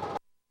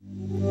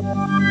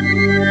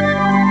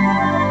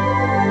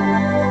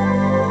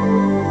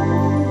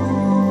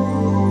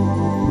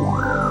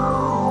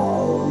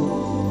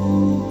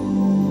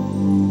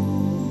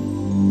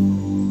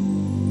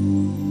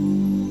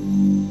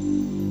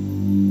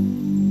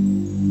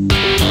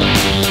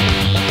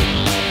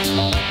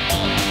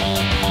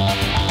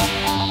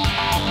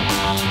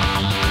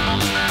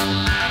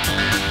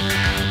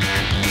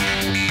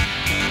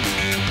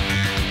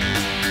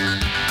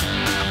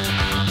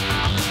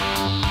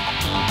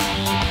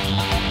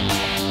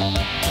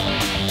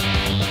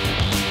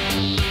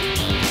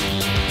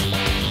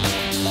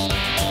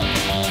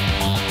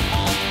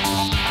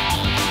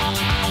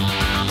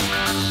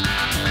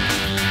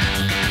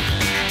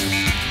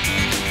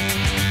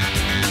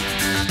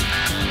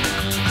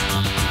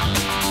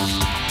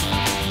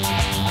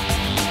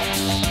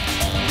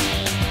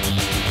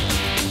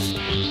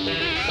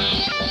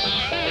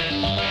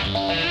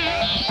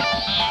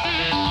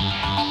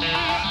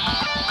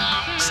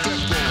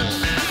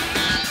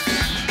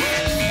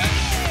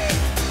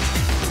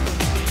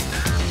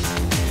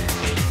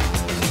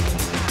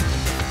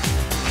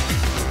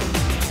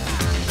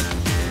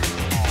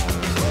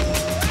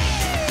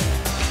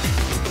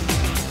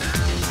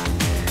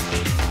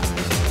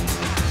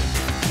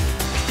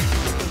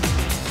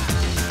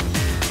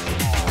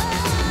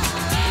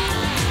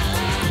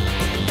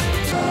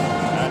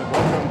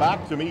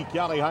 back to Meade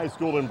County High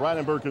School in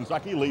Brandenburg,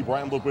 Kentucky. Lee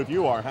Bramblett with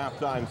you. Our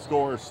halftime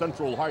score,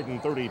 Central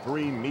Hardin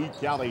 33, Meade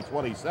County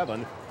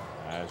 27.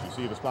 As you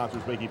see, the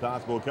sponsors making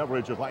possible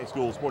coverage of high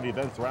school sporting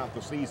events throughout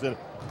the season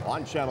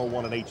on Channel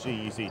 1 and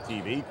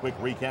HCEC-TV. Quick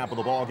recap of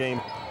the ball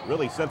game.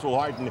 Really, Central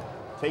Hardin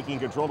taking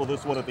control of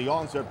this one at the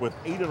onset with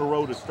 8 in a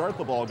row to start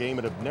the ball game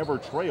and have never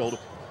trailed.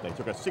 They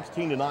took a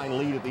 16-9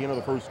 lead at the end of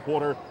the first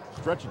quarter,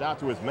 stretched it out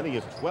to as many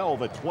as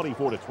 12 at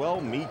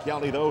 24-12. Meade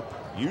County, though,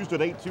 used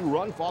an 8-2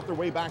 run, fought their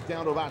way back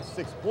down to about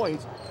 6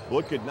 points,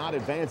 but could not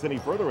advance any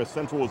further as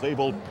Central was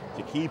able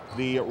to keep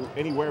the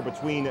anywhere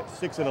between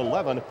 6 and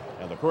 11,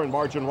 and the current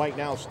margin right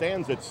now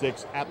stands at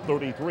 6 at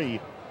 33-27.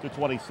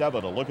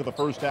 A look at the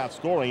first half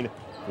scoring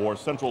for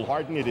Central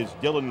Hardin. It is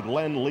Dylan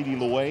Glenn leading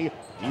the way.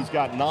 He's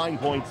got 9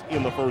 points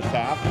in the first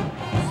half.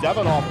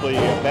 7 off the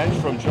bench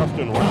from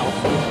Justin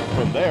Rouse.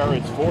 From there,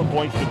 it's 4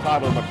 points to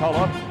Tyler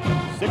McCullough,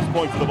 6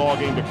 points in the ball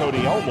game to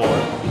Cody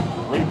Elmore,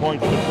 3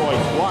 points to Troy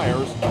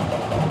Squires,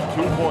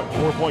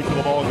 4 points in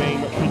the ball game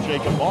to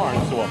Jacob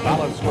Barnes. So a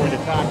balanced scoring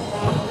attack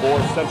for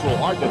Central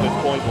Hardin at this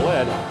point,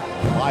 led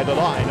by the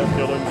 9 of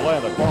Dylan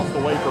Glenn. Across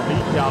the way from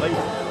Meade County,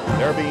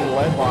 they're being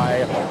led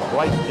by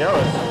Bryce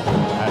Garris,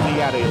 as he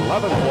had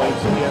 11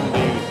 points in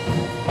the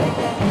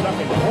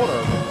second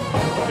quarter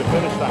to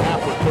finish the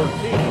half with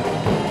 13.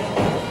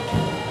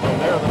 From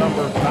there, the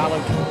numbers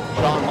balanced.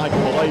 Sean Michael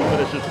Millay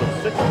finishes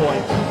with 6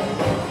 points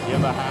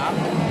in the half,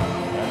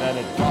 and then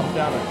it drops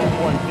down to 2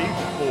 points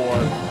each for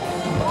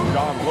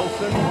John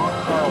Wilson,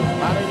 Charles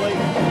Mattingly,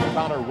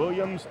 Connor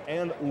Williams,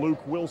 and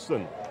Luke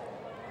Wilson.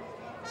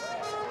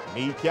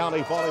 Meade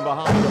County falling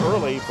behind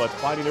early, but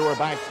fighting their way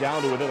back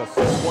down to within a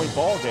 6-point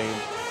ball game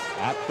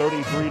at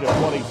 33-27.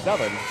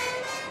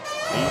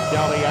 Meade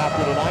County,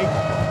 after tonight,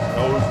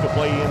 goes to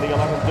play in the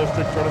 11th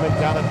District Tournament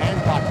down in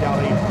Hancock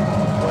County,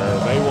 where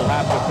they will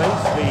have to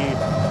face the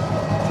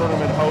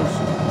tournament host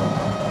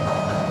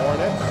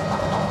Hornets.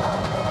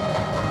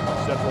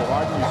 Central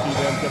Hardin, you see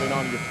them getting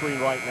on your screen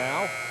right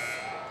now.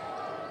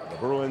 The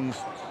Bruins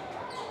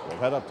will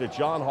head up to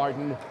John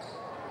Hardin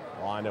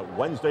on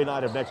Wednesday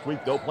night of next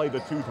week. They'll play the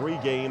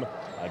 2-3 game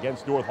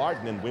against North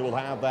Hardin, and we will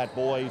have that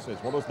boys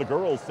as well as the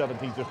girls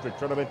 17th District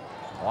Tournament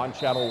on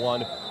Channel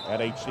 1 at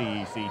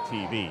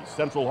HCEC-TV.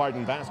 Central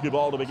Hardin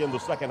basketball to begin the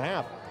second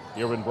half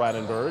here in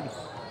Brandenburg.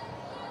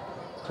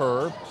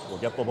 Kerr will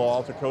get the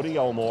ball to Cody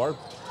Elmore.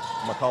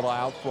 McCullough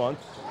out front.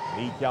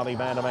 Meade County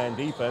man-to-man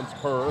defense.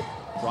 Kerr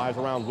drives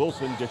around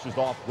Wilson, dishes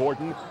off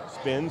Gordon,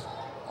 spins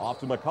off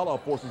to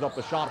McCullough, forces up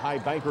the shot, high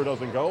banker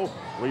doesn't go.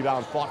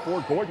 Rebound fought for,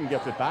 Gordon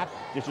gets it back,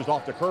 dishes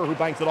off to Kerr, who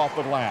banks it off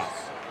the glass.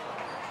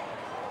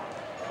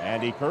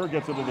 Andy Kerr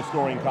gets into the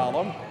scoring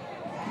column.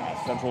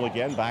 Central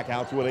again back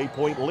out to an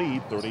 8-point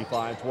lead,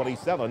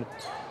 35-27.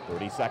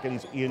 30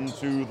 seconds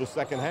into the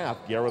second half.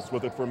 Garris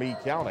with it for Meade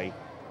County.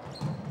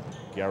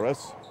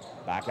 Garris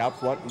back out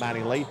front,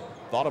 Mattingly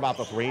thought about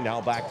the 3,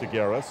 now back to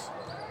Garris.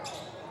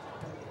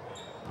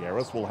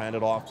 Garris will hand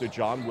it off to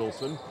John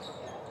Wilson.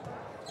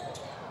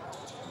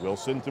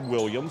 Wilson to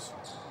Williams.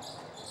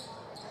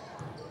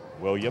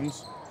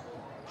 Williams.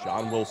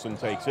 John Wilson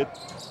takes it.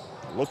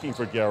 Looking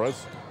for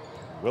Garris.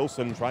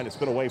 Wilson trying to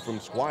spin away from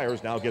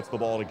Squires. Now gets the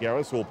ball to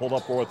Garris, who will pull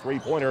up for a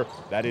 3-pointer.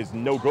 That is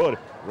no good.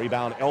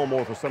 Rebound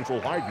Elmore for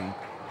Central Hardin.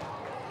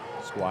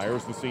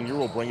 Squires, the senior,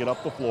 will bring it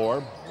up the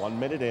floor. 1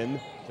 minute in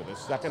to the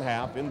second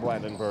half in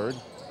Brandenburg.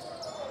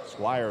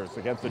 Squires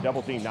against the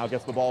double team. Now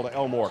gets the ball to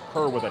Elmore.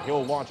 Kerr with it.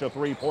 He'll launch a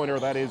 3-pointer.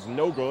 That is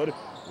no good.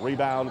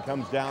 Rebound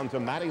comes down to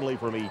Mattingly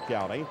for Meade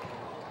County.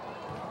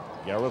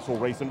 Garris will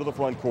race into the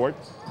front court.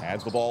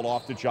 Adds the ball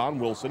off to John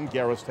Wilson.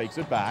 Garris takes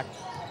it back.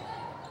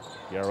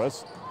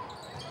 Garris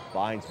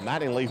finds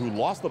Mattingly, who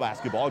lost the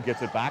basketball,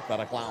 gets it back. That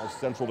allows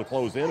Central to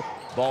close in.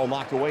 Ball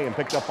knocked away and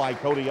picked up by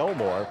Cody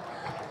Elmore.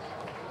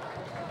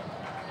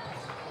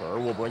 Kerr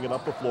will bring it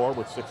up the floor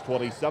with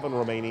 6:27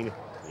 remaining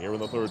here in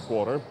the third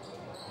quarter.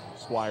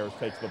 Squires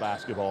takes the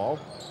basketball.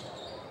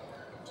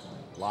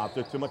 Lobs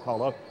it to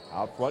McCullough.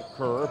 Out front,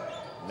 Kerr.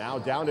 Now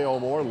down to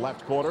Elmore,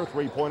 left corner,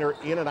 3-pointer,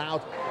 in and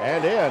out,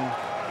 and in.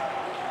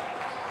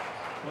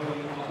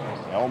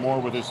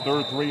 Elmore with his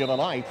third 3 of the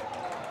night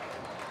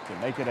to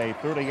make it a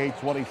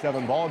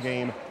 38-27 ball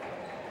game.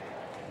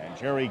 And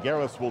Jerry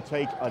Garris will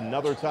take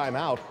another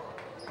timeout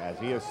as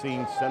he has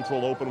seen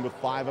Central open with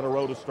 5 in a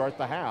row to start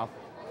the half.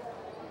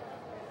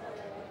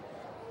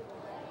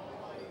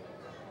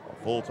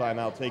 A full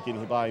timeout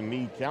taken by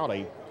Meade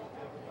County.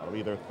 That'll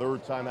be their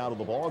third timeout of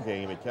the ball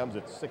game. It comes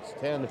at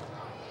 6:10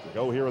 to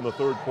go here in the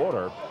third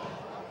quarter.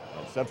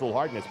 And Central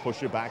Hardin has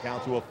pushed it back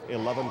out to an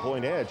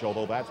 11-point edge,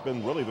 although that's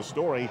been really the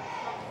story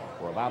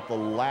for about the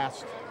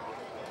last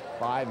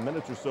 5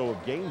 minutes or so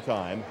of game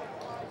time,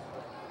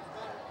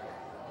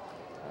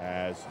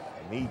 as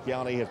Meade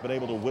County has been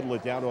able to whittle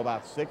it down to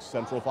about 6.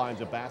 Central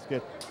finds a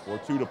basket or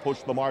 2 to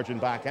push the margin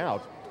back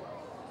out.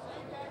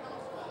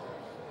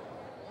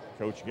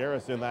 Coach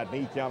Garris in that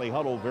Meade County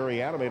huddle,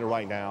 very animated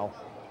right now.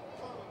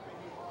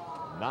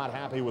 Not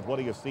happy with what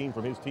he has seen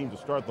from his team to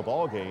start the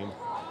ball game.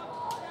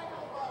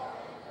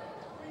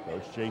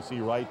 Coach J.C.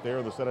 Wright there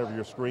in the center of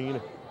your screen,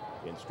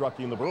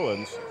 instructing the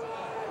Bruins.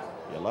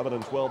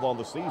 11-12 on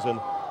the season.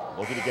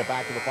 Looking to get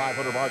back to the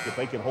 500 mark if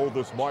they can hold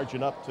this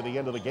margin up to the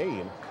end of the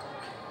game.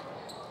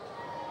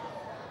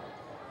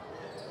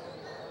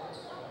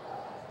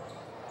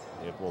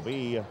 It will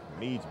be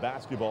Meade's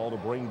basketball to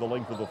bring the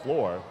length of the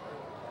floor.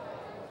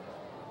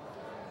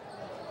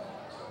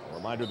 A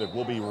reminder that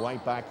we'll be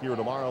right back here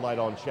tomorrow night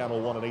on Channel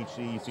 1 at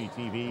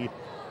HCEC-TV.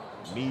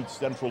 Meade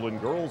Central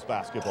and girls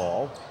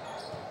basketball.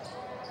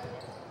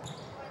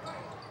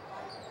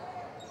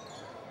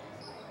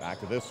 Back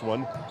to this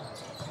one.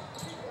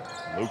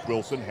 Luke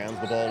Wilson hands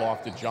the ball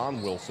off to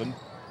John Wilson.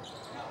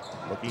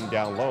 Looking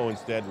down low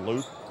instead,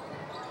 Luke.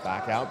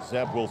 Back out,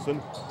 Zeb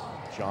Wilson.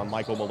 John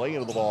Michael Millay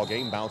into the ball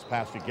game. Bounce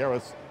pass to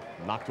Garris.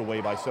 Knocked away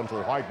by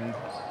Central Hardin.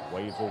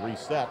 Waves will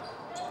reset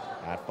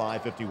at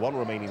 5:51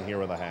 remaining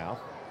here in the half.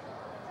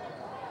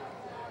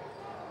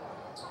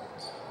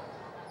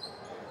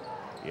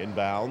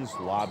 Inbounds,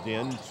 lobbed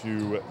in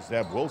to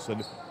Zeb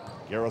Wilson.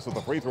 Garris at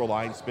the free throw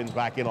line, spins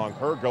back in on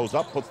Kerr, goes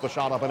up, puts the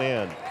shot up and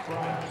in.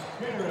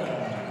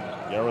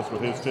 Garris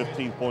with his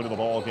 15th point of the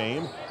ball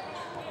game.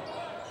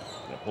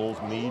 It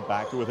pulls Meade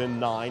back to within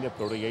 9 at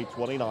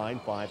 38-29.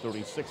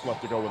 5:36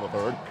 left to go in the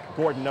third.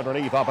 Gordon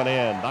underneath, up and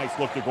in. Nice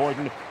look to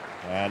Gordon,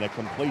 and it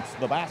completes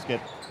the basket.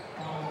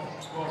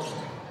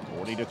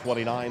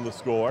 40-29 the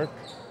score.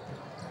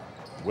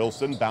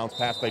 Wilson, bounce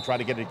pass. They try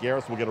to get it to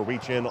Garris. We'll get a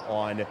reach in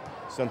on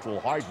Central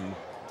Hardin.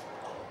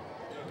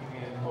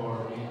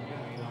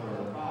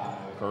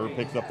 Kerr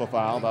picks up the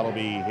foul. That'll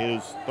be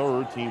his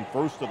third, team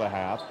first of the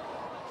half.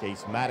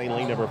 Case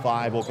Mattingly, number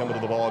 5, will come into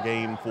the ball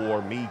game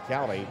for Meade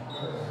County.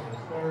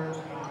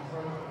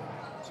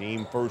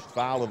 Team first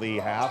foul of the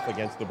half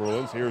against the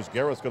Bruins. Here's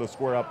Garris going to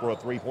square up for a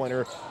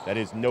three-pointer. That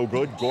is no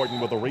good. Gordon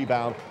with a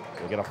rebound.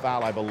 We'll get a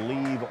foul, I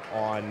believe,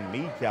 on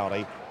Meade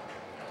County,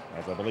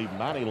 as I believe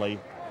Mattingly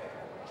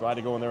tried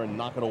to go in there and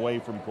knock it away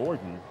from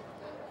Gordon.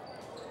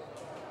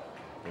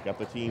 Pick up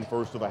the team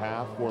first of the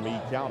half for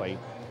Meade County.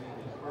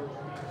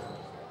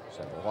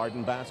 Central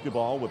Hardin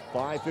basketball with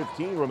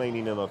 5:15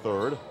 remaining in the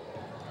third.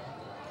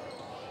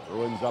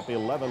 Bruins up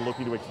 11,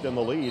 looking to extend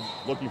the lead.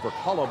 Looking for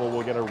Culliver.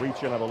 We'll get a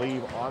reach in, I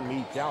believe, on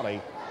Meade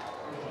County.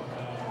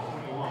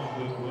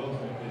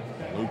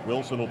 Luke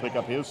Wilson will pick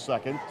up his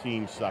second,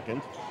 team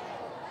second.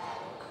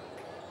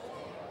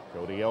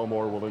 Cody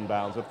Elmore will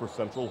inbounds it for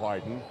Central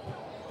Hardin.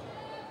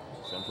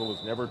 Central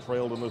has never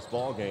trailed in this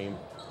ball game.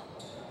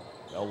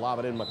 They'll lob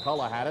it in.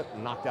 McCullough had it,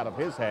 knocked out of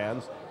his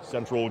hands.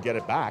 Central will get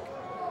it back.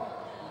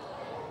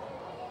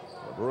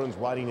 The Bruins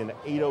riding an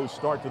 8-0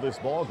 start to this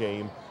ball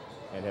game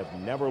and have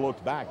never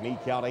looked back. Meade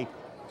County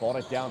fought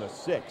it down to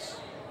 6.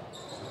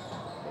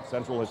 But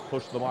Central has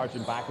pushed the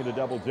margin back into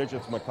double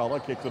digits.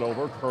 McCullough kicks it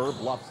over. Kerr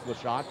bluffs the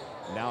shot.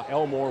 Now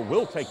Elmore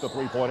will take the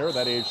three-pointer.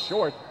 That is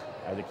short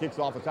as it kicks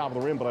off the top of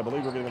the rim, but I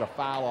believe we're going to get a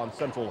foul on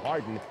Central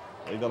Hardin.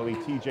 I think that'll be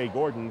T.J.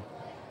 Gordon.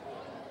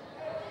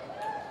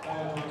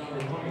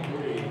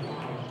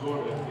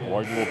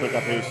 Gordon will pick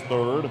up his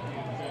third.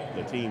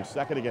 The team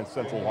second against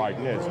Central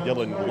Hardin as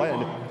Dylan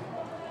Glenn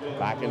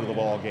back into the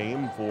ball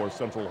game for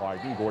Central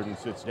Hardin. Gordon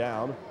sits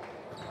down.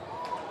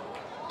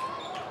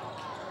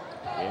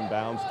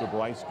 Inbounds to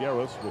Bryce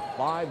Garris with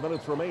 5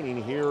 minutes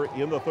remaining here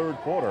in the third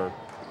quarter.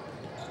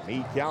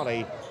 Meade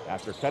County,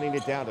 after cutting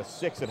it down to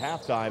 6 at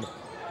halftime,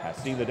 has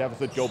seen the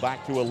deficit go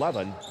back to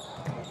 11.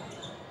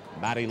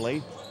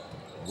 Mattingly,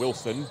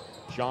 Wilson,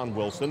 John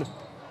Wilson.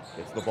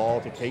 Gets the ball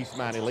to Case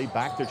Mattingly,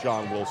 back to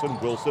John Wilson.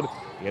 Wilson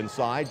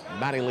inside,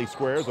 Mattingly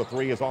squares, a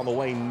three is on the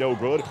way, no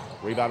good.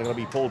 Rebound going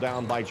to be pulled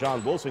down by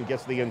John Wilson,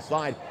 gets the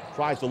inside,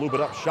 tries to loop it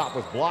up, shot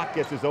was blocked,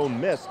 gets his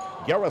own miss.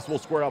 Garris will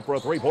square up for a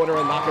three-pointer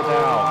and knock it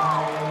down.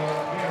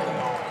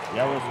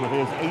 Garris with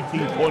his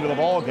 18th point of the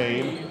ball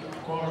game.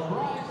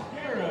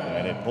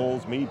 And it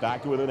pulls Meade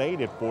back to within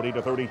 8 at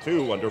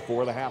 40-32, under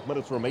 4.5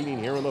 minutes remaining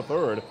here in the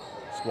third.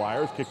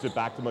 Squires kicks it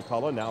back to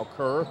McCullough. Now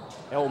Kerr,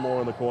 Elmore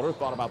in the corner,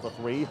 thought about the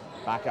three.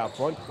 Back out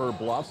front, Kerr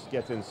bluffs,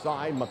 gets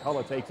inside.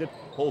 McCullough takes it,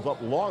 pulls up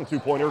long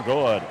two-pointer,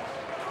 good.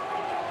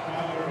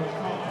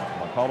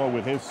 McCullough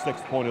with his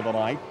 6th point of the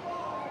night.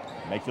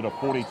 Makes it a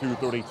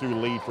 42-32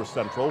 lead for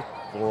Central.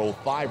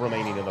 4:05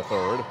 remaining in the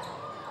third.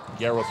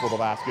 Garris with the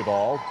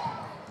basketball.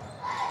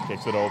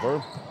 Kicks it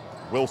over.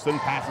 Wilson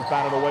passes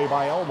batted away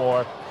by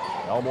Elmore.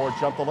 Elmore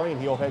jumped the lane.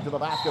 He'll head to the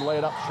basket, lay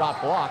it up, shot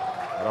blocked.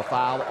 And a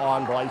foul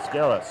on Bryce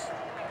Garris.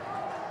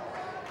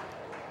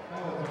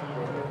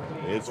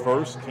 His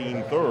first,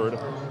 team third.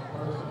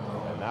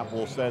 And that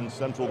will send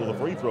Central to the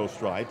free throw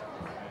stripe.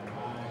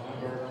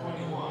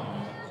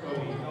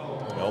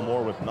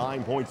 Elmore with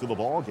 9 points in the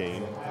ball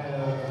game.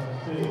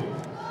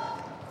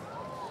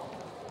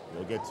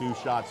 He'll get 2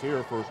 shots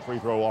here. First free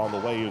throw on the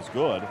way is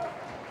good.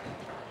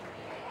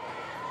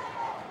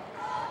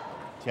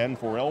 10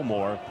 for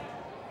Elmore.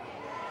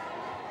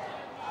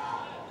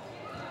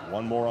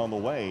 1 more on the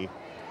way.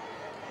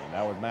 And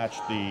that would match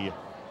the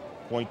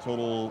point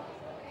total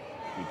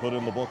he put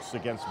in the books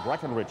against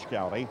Breckenridge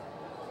County.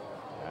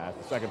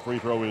 The second free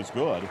throw is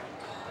good.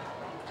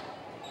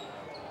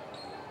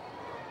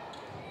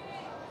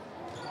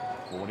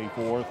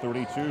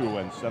 44-32,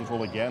 and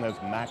Central again has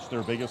matched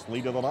their biggest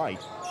lead of the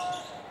night.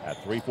 at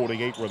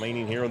 3:48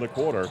 remaining here in the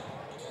quarter.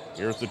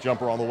 Here's the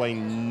jumper on the way,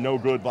 no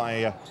good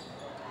by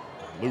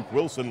Luke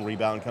Wilson.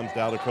 Rebound comes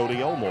down to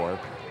Cody Elmore.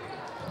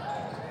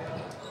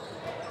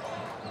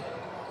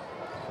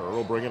 Kerr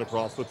will bring it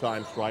across the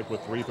time stripe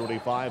with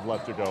 3:35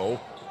 left to go.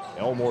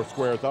 Elmore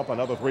squares up,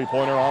 another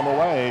three-pointer on the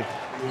way.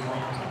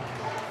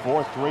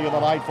 Fourth three of the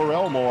night for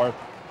Elmore.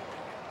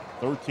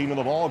 13 in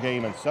the ball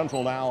game, and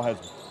Central now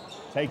has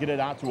taken it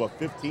out to a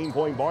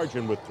 15-point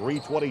margin with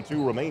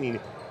 3:22 remaining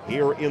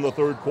here in the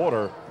third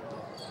quarter.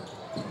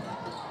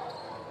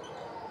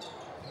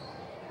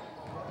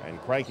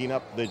 And cranking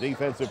up the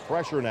defensive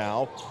pressure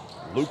now.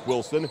 Luke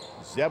Wilson,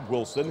 Zeb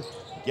Wilson,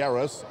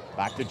 Garris,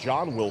 back to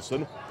John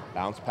Wilson.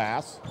 Bounce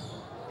pass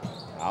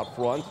out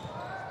front.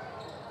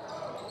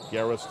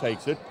 Garris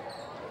takes it.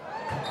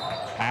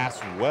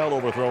 Pass well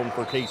overthrown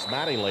for Case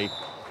Mattingly.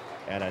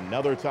 And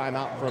another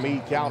timeout from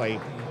Meade County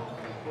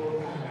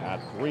at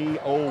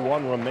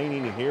 3:01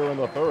 remaining here in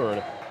the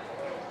third.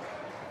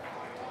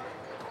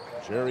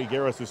 Jerry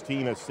Garris'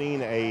 team has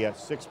seen a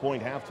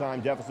 6-point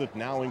halftime deficit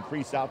now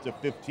increase out to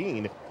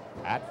 15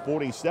 at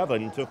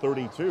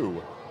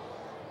 47-32.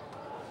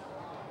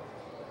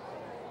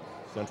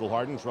 Central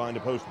Hardin trying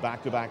to post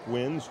back-to-back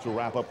wins to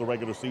wrap up the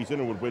regular season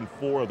and would win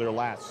 4 of their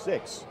last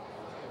 6.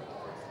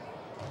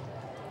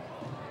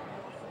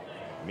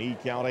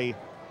 Meade County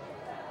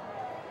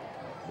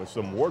with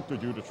some work to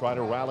do to try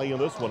to rally in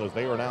this one as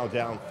they are now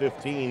down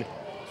 15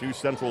 to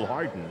Central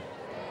Hardin.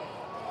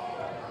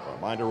 A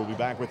reminder, we'll be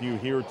back with you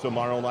here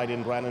tomorrow night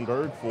in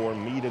Brandenburg for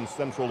Meade and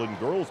Central in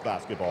girls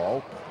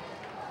basketball,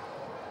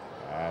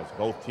 as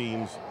both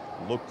teams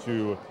look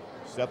to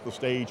set the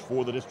stage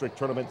for the district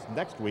tournaments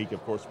next week.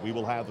 Of course, we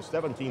will have the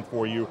 17th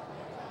for you.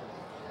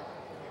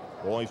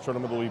 Boys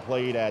tournament will be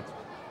played at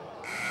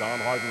John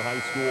Hardin High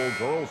School.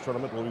 Girls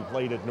tournament will be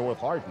played at North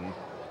Hardin.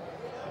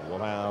 And we'll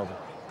have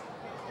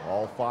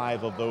all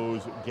 5 of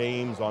those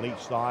games on each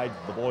side,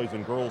 the boys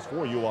and girls,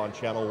 for you on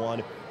Channel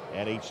 1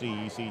 and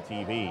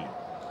HCEC-TV.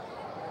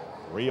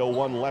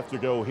 3:01 left to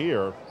go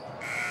here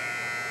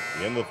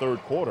in the third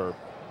quarter.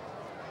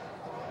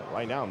 And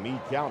right now,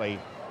 Meade County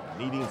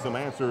needing some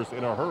answers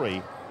in a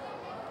hurry,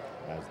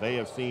 as they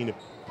have seen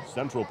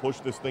Central push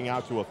this thing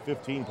out to a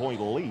 15-point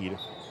lead.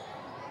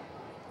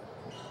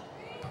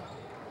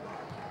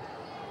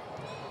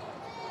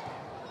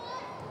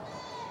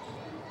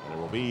 And it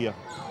will be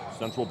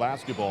Central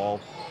basketball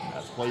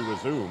as play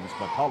resumes.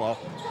 McCullough,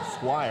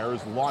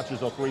 Squires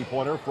launches a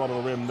three-pointer, front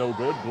of the rim, no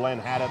good. Glenn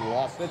had it,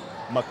 lost it.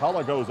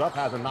 McCullough goes up,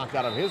 has it knocked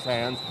out of his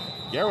hands.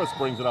 Garris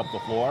brings it up the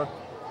floor,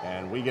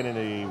 and we get in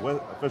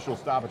the official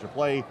stoppage of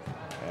play,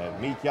 and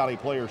Meade County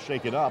players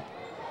shake it up.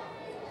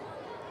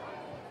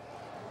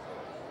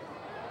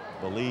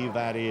 Believe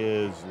that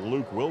is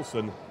Luke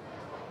Wilson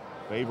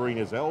favoring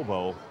his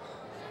elbow.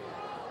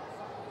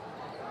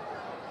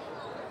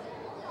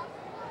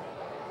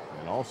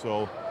 And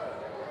also,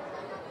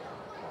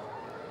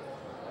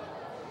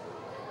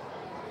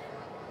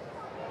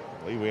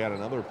 I believe we had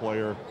another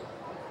player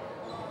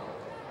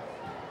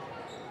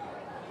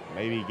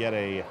maybe get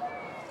a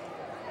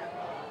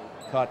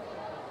cut.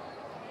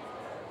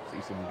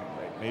 See some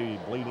maybe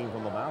bleeding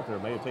from the mouth there.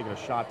 May have taken a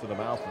shot to the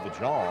mouth of the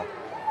jaw.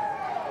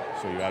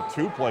 So you had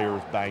 2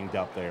 players banged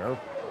up there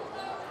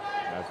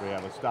as we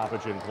have a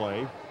stoppage in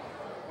play.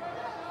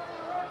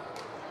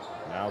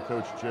 Now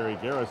Coach Jerry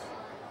Garris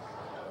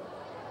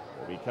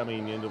will be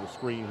coming into the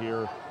screen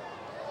here.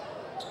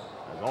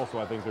 And also,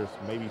 I think there's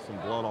maybe some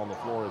blood on the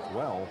floor as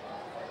well.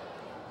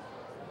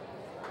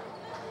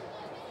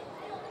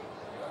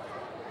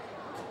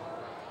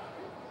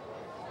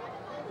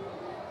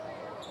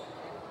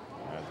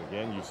 As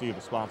again, you see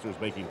the sponsors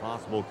making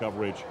possible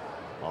coverage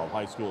of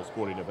high school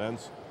sporting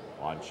events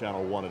on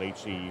Channel 1 at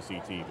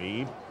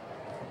HCEC-TV.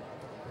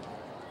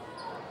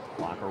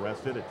 Clock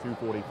arrested at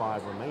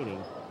 2:45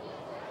 remaining.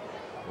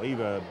 I believe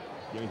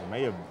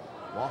may have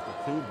lost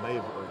a tooth,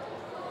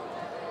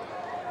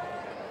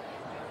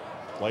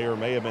 player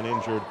may have been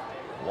injured,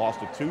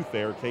 lost a tooth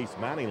there. Case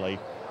Mattingly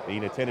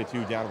being attended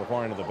to down at the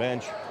far end of the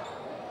bench.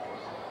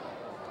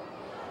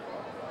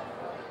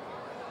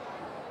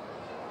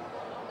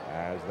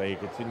 As they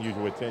continue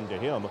to attend to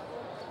him.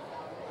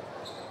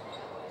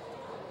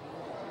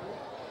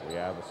 We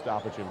have a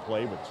stoppage in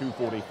play with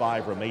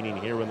 2:45 remaining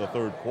here in the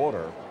third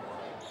quarter.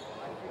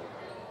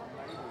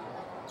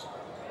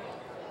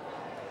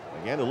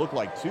 Again, it looked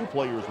like 2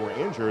 players were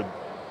injured.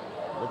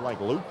 It looked like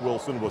Luke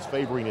Wilson was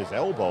favoring his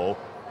elbow,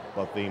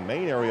 but the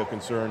main area of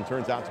concern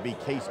turns out to be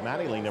Case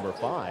Mattingly, number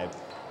 5.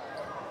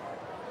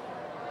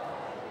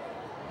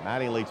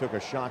 Mattingly took a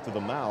shot to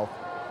the mouth,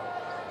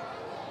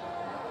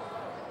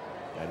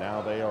 and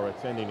now they are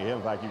attending to him.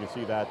 In fact, you can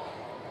see that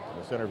in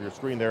the center of your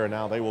screen there, and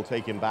now they will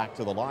take him back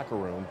to the locker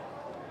room.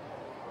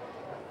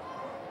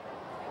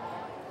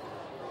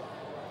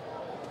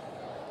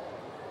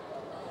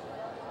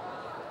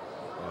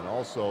 And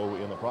also,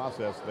 in the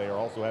process, they are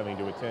also having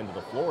to attend to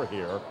the floor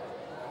here.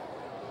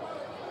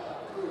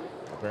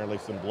 Apparently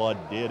some blood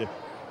did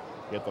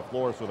hit the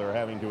floor, so they're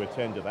having to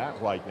attend to that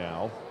right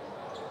now.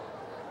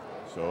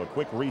 So a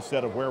quick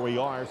reset of where we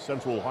are.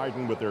 Central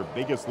Hardin with their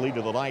biggest lead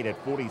of the night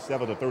at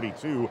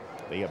 47-32.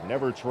 They have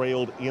never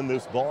trailed in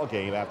this ball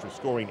game after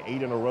scoring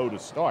 8 in a row to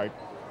start.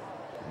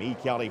 Meade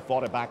County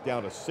fought it back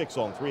down to 6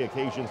 on 3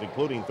 occasions,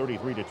 including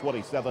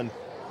 33-27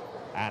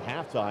 at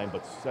halftime,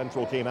 but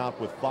Central came out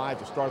with 5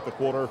 to start the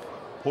quarter,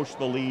 pushed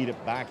the lead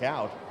back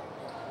out,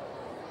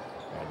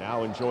 and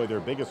now enjoy their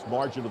biggest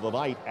margin of the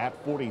night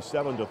at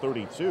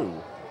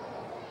 47-32.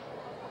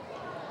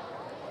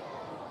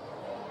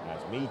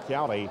 As Meade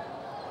County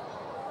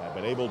have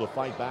been able to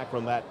fight back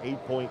from that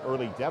 8-point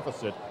early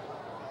deficit.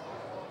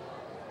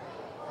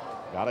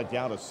 Got it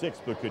down to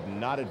 6, but could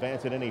not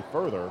advance it any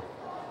further.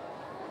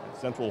 And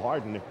Central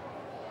Hardin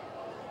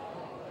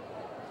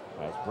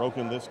has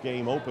broken this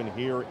game open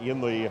here in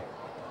the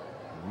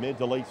mid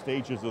to late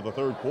stages of the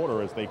third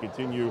quarter as they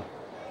continue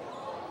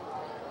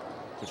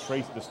to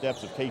trace the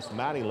steps of Case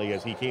Mattingly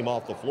as he came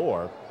off the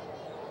floor.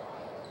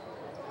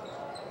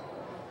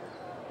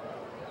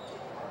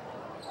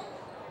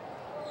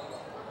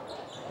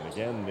 And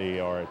again, they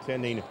are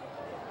attending to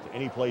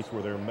any place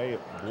where there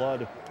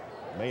blood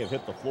may have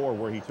hit the floor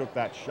where he took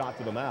that shot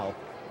to the mouth.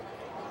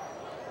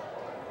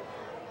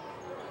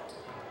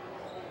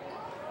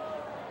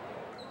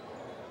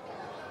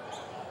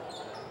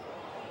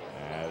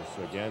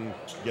 As again,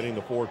 getting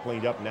the floor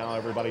cleaned up now,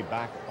 everybody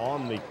back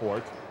on the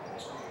court.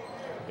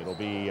 It'll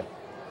be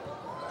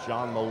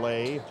John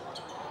Millay,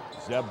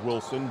 Zeb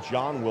Wilson,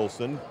 John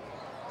Wilson,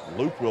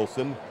 Luke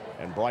Wilson,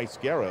 and Bryce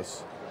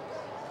Garris.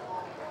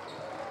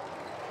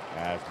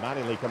 As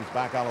Mattingly comes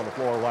back out on the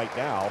floor right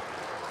now.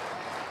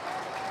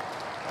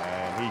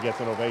 And he gets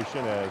an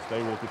ovation as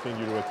they will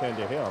continue to attend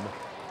to him.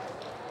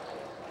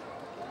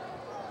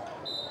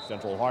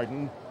 Central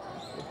Hardin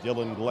with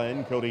Dylan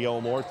Glenn, Cody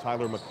Elmore,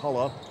 Tyler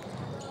McCullough,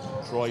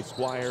 Troy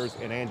Squires,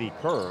 and Andy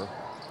Kerr.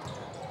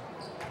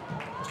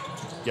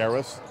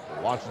 Garris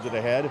launches it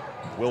ahead.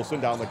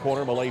 Wilson down the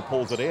corner. Millay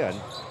pulls it in.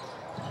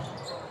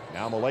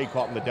 Now Millay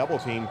caught in the double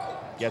team.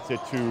 Gets it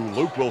to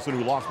Luke Wilson,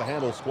 who lost the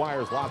handle.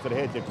 Squires lobs it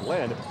ahead to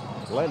Glenn.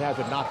 Glenn has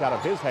it knocked out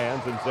of his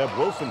hands, and Zeb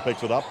Wilson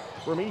picks it up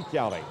for Meade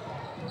County.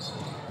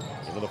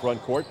 Into the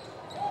front court.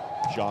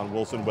 John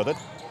Wilson with it.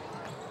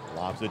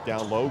 Lobs it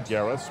down low.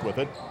 Garris with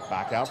it.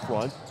 Back out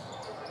front.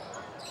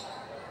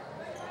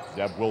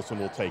 Zeb Wilson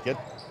will take it.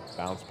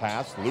 Bounce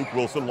pass. Luke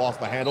Wilson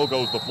lost the handle.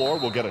 Goes to the floor.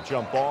 Will get a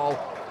jump ball.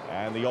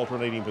 And the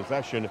alternating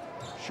possession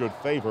should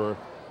favor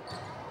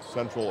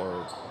Central,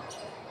 or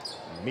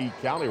Meade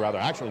County rather.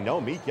 Actually, no,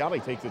 Meade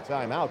County takes a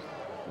timeout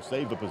to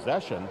save the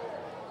possession.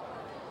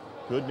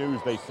 Good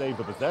news, they saved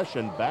the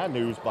possession. Bad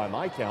news by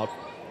my count,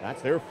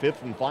 that's their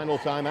 5th and final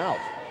timeout.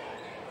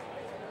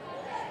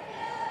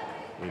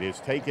 It is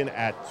taken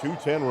at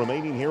 2:10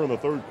 remaining here in the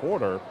third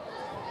quarter.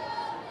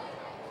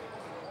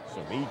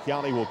 So Meade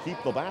County will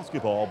keep the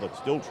basketball, but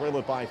still trail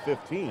it by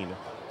 15.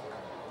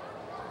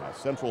 As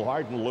Central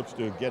Hardin looks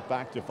to get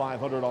back to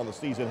 500 on the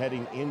season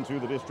heading into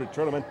the district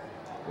tournament,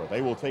 where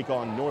they will take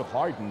on North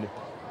Hardin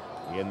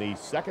in the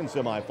second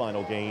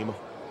semifinal game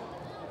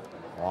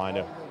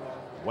on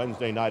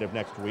Wednesday night of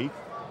next week.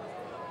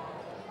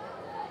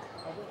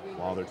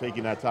 While they're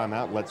taking that time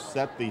out, let's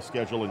set the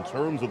schedule in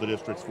terms of the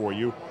districts for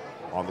you.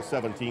 On the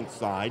 17th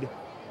side,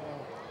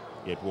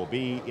 it will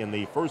be in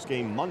the first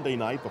game Monday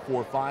night. The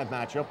 4-5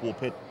 matchup will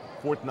pit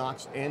Fort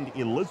Knox and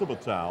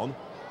Elizabethtown.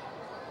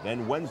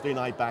 Then Wednesday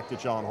night back to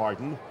John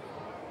Hardin.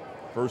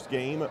 First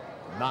game,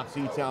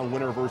 Knox-E-Town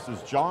winner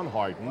versus John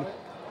Hardin.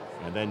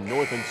 And then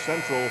North and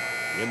Central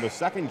in the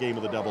second game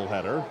of the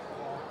doubleheader.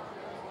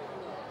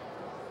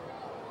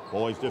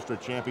 Boys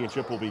District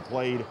Championship will be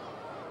played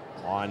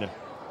on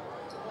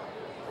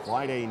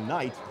Friday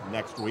night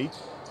next week.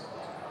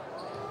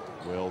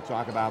 We'll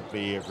talk about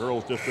the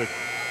girls district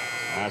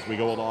as we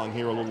go along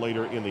here a little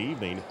later in the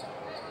evening.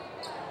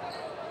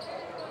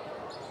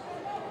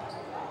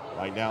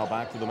 Right now,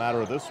 back to the matter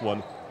of this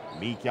one,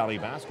 Meade County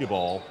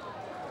basketball.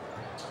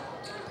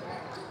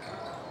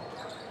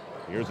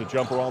 Here's a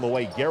jumper on the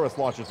way. Garris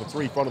launches the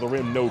three, front of the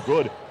rim, no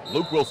good.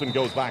 Luke Wilson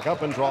goes back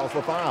up and draws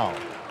the foul.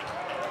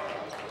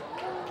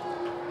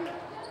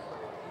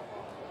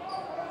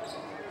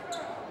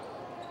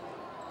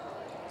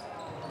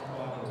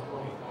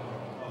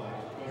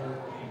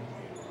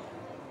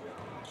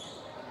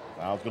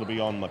 Foul's going to be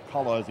on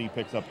McCullough as he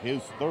picks up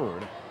his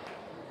third.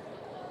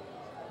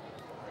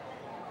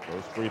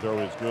 First free throw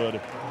is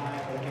good.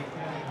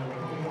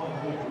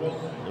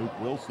 Luke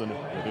Wilson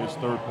with his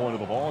third point of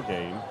the ball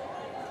game.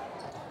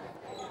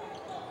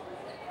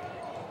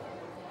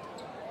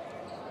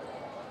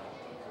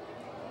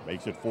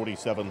 Makes it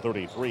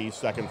 47-33.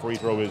 Second free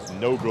throw is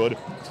no good.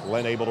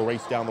 Glenn able to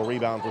race down the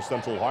rebound for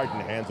Central Hardin.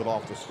 Hands it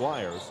off to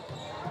Squires.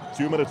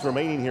 2 minutes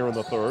remaining here in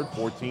the third.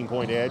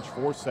 14-point edge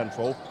for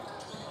Central.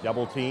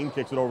 Double team,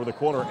 kicks it over the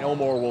corner.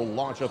 Elmore will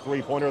launch a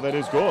three-pointer that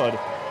is good.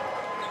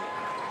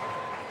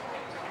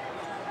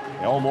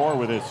 Elmore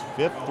with his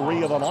 5th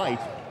three of the night.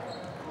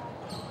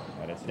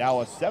 And it's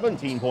now a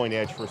 17-point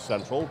edge for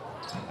Central.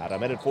 At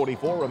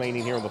 1:44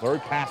 remaining here in the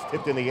third. Pass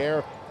tipped in the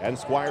air, and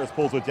Squires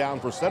pulls it down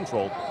for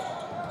Central.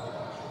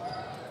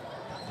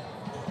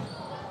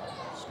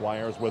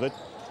 Squires with it.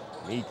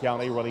 Meade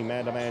County running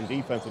man-to-man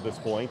defense at this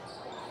point.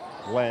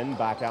 Glenn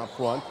back out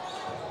front.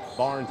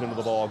 Barnes into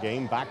the ball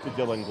game. Back to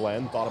Dylan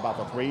Glenn. Thought about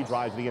the three.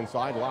 Drives to the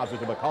inside. Lobs it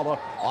to McCullough.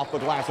 Off the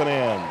glass and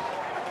in.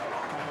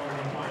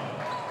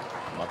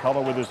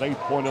 McCullough with his 8th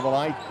point of the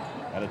night.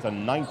 And it's a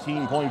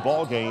 19-point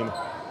ball game.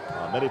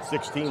 A minute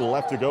 16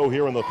 left to go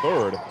here in the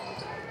third.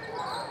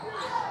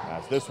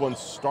 As this one's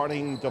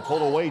starting to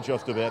pull away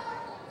just a bit.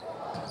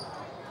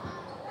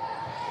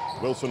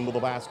 Wilson with the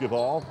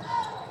basketball.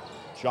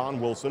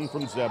 John Wilson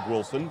from Zeb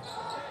Wilson.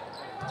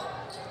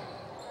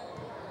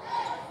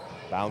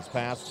 Bounce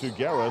pass to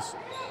Garris.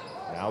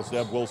 Now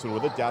Zeb Wilson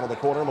with it down to the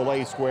corner.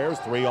 Millay squares.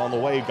 3 on the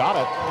way. Got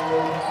it.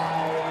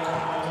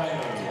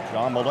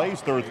 John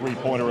Millay's 3rd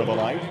three-pointer of the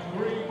night.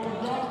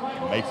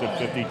 Makes it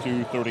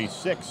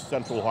 52-36.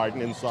 Central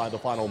Hardin inside the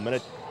final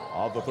minute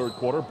of the third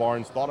quarter.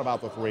 Barnes thought about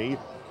the 3.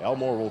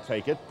 Elmore will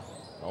take it.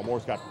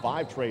 Elmore's got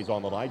 5 trays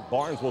on the night.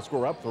 Barnes will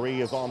score up.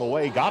 3 is on the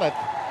way. Got it.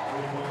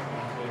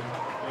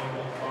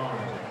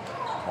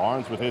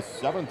 Barnes with his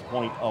 7th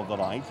point of the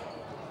night.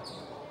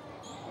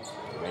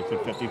 Makes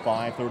it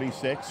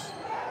 55-36.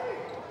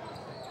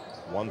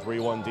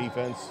 1-3-1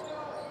 defense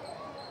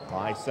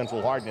by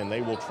Central Hardin, and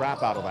they will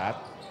trap out of that.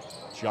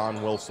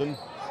 John Wilson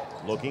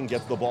looking,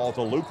 gets the ball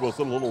to Luke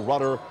Wilson. Little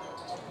rudder,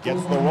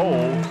 gets the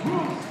roll.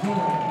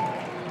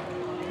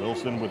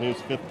 Wilson with his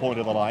 5th point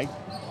of the night.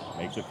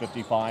 Makes it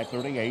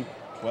 55-38.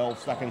 12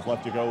 seconds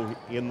left to go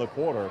in the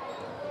quarter.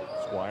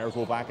 Squires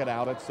will back it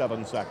out at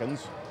 7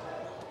 seconds.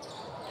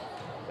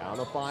 Down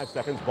to 5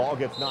 seconds. Ball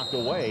gets knocked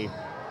away.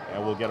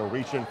 And we'll get a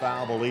reach-in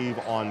foul, I believe,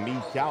 on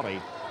Meade County.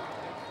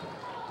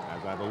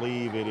 As I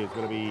believe it is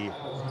going to be,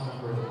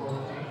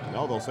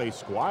 no, they'll say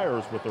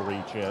Squires with the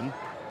reach-in.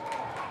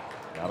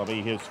 That'll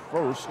be his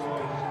 1st.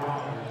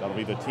 That'll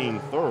be the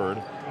team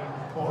 3rd.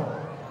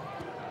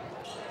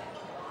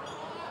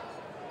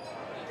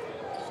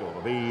 So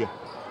it'll be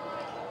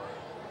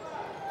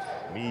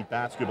Meade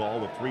basketball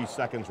with 3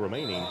 seconds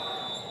remaining.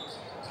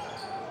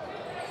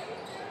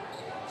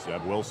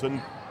 Zeb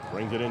Wilson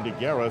brings it into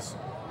Garris.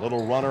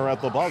 Little runner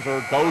at the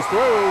buzzer, goes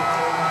through.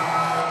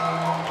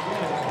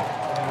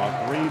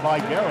 A 3 by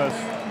Garris.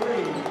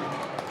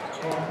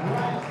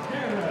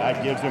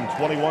 That gives him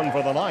 21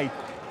 for the night,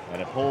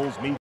 and it pulls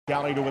Meade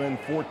County to within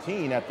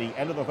 14 at the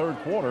end of the third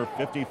quarter,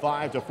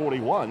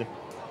 55-41.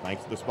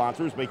 Thanks to the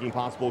sponsors making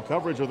possible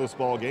coverage of this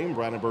ball game: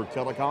 Brandenburg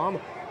Telecom,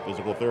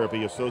 Physical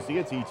Therapy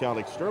Associates, E-Town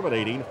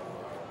Exterminating,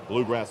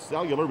 Bluegrass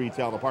Cellular,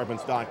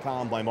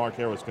 RetailApartments.com by Mark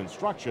Harris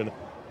Construction,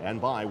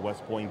 and by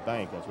West Point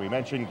Bank. As we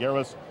mentioned,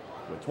 Garris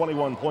with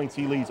 21 points,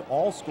 he leads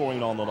all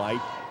scoring on the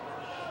night.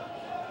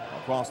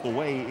 Across the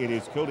way, it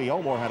is Cody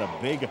Elmore. Had a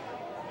big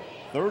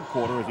third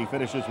quarter as he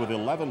finishes with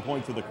 11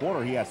 points in the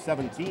quarter. He has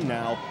 17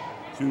 now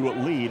to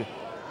lead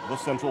the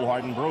Central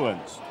Hardin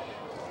Bruins.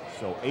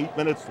 So 8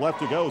 minutes left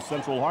to go.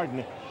 Central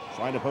Hardin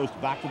trying to post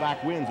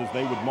back-to-back wins as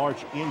they would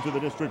march into the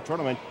district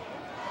tournament,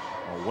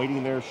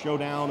 awaiting their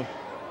showdown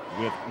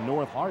with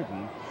North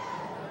Hardin.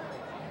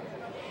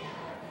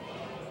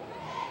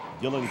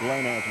 Dylan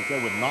Glenn, as we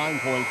said, with 9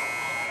 points.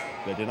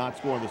 They did not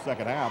score in the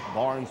second half.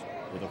 Barnes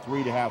with a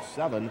 3 to have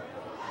 7.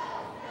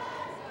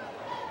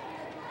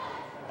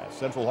 As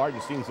Central Hardin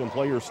seeing some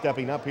players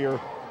stepping up here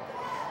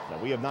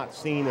that we have not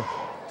seen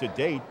to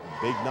date.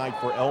 Big night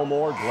for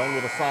Elmore. Glenn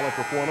with a solid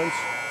performance.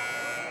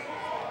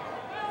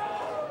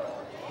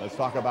 Let's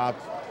talk about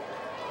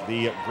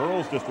the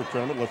girls district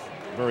tournament. Let's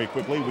very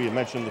quickly. We had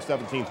mentioned the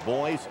 17th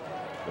boys.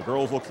 The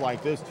girls looks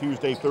like this: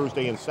 Tuesday,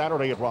 Thursday, and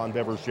Saturday at Ron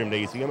Devers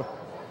Gymnasium.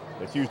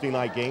 The Tuesday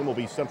night game will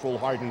be Central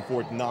Hardin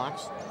Fort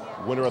Knox.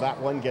 Winner of that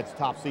one gets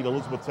top seed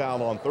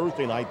Elizabethtown on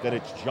Thursday night. Then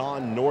it's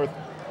John North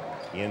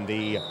in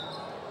the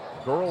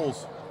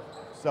girls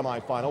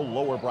semifinal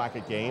lower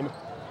bracket game.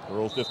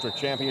 Girls district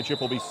championship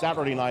will be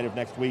Saturday night of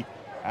next week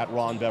at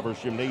Ron Devers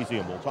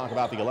Gymnasium. We'll talk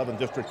about the 11th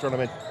district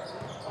tournament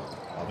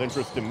of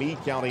interest to Meade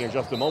County in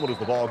just a moment as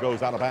the ball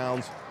goes out of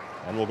bounds,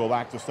 and we'll go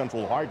back to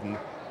Central Hardin.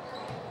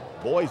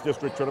 Boys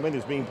district tournament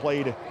is being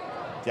played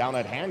down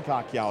at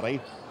Hancock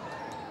County,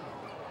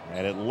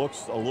 and it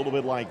looks a little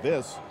bit like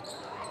this.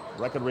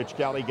 Breckenridge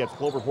County gets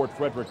Cloverport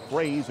Frederick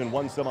Fraze in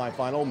one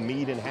semifinal,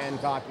 Meade and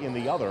Hancock in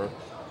the other.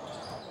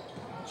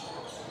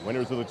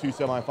 Winners of the 2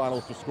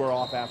 semifinals to square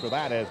off after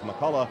that as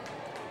McCullough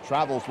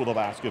travels with a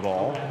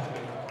basketball.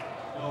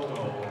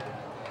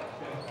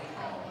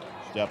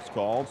 Steps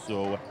called,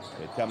 so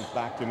it comes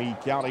back to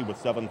Meade County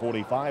with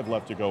 7:45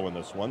 left to go in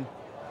this one.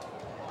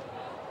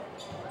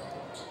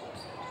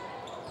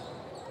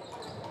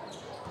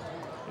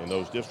 In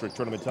those district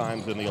tournament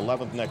times in the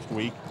 11th next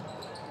week,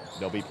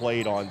 they'll be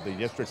played on the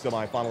district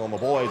semifinal on the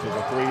boys as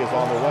the 3 is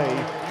on the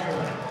way.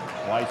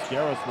 Bryce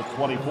Garris with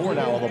 24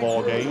 now in the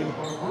ball game.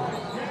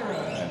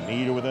 And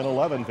Meade within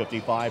 11,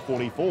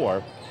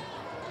 55-44.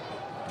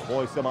 The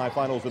boys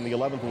semifinals in the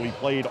 11th will be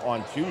played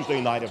on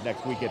Tuesday night of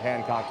next week at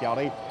Hancock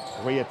County.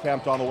 3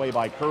 attempt on the way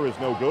by Kerr is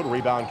no good.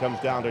 Rebound comes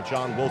down to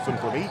John Wilson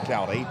for Meade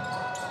County.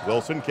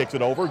 Wilson kicks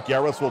it over.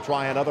 Garris will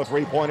try another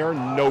 3-pointer.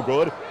 No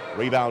good.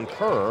 Rebound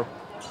Kerr.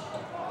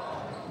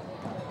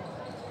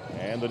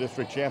 And the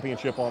district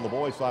championship on the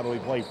boys side will be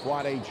played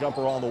Friday.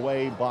 Jumper on the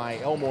way by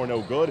Elmore,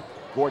 no good.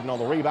 Gordon on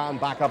the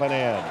rebound, back up and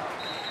in.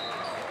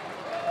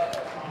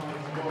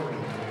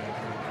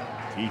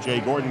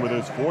 TJ Gordon with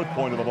his 4th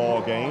point of the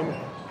ball game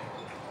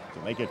to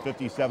make it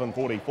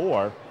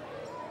 57-44.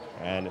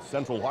 And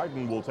Central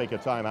Hardin will take a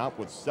timeout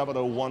with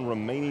 7:01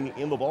 remaining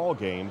in the ball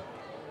game,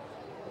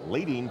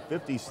 leading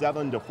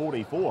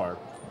 57-44.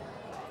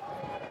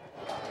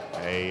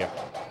 A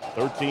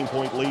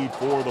 13-point lead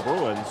for the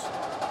Bruins,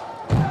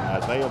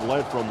 as they have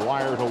led from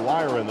wire to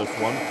wire in this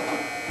one.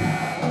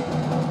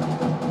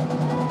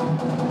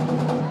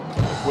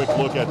 A quick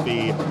look at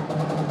the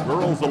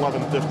girls'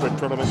 11th district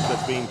tournament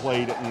that's being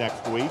played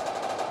next week.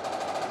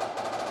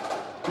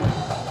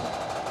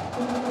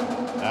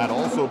 That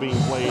also being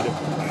played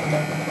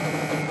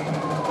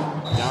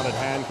down at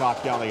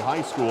Hancock County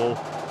High School.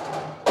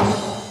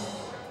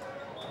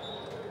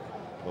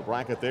 The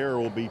bracket there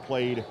will be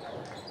played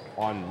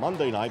on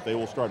Monday night. They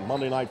will start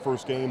Monday night.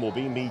 First game will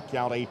be Meade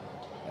County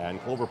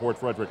and Cloverport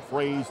Frederick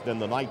Fraze. Then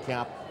the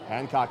nightcap,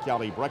 Hancock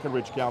County,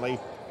 Breckenridge County.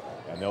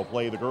 And they'll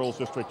play the girls'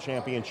 district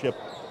championship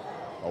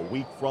a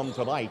week from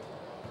tonight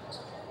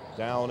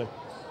down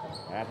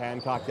at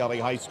Hancock County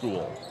High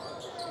School.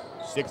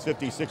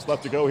 6:56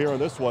 left to go here in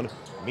this one.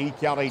 Meade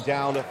County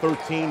down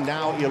 13,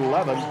 now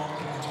 11.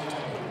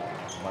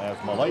 As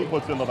Malay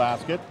puts in the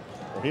basket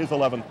for his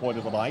 11th point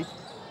of the night.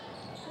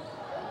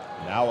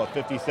 Now a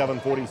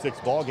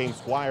 57-46 ball game.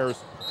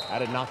 Squires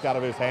had it knocked out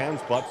of his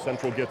hands, but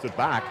Central gets it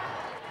back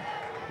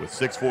with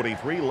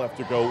 6:43 left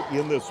to go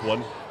in this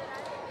one.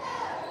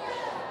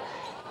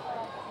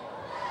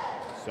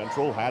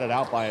 Central had it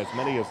out by as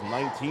many as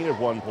 19 at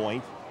one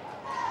point.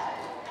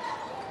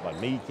 But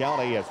Meade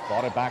County has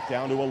fought it back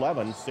down to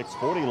 11.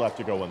 6:40 left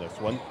to go in this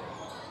one.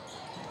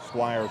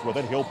 Squires with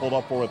it. He'll pull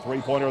up for a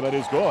three-pointer that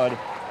is good.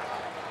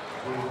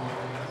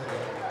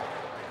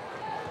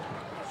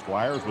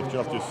 Squires with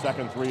just his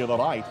second three of the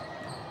night.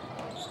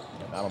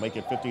 And that'll make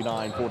it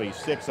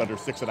 59-46, under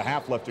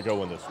 6.5 left to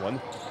go in this one.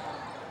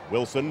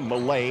 Wilson,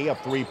 Malay, a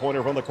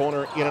three-pointer from the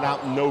corner, in and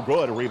out, no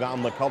good. A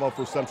rebound, McCullough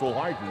for Central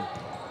Hardin.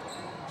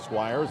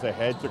 Squires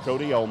ahead to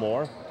Cody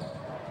Elmore.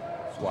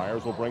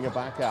 Squires will bring it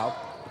back out.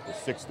 With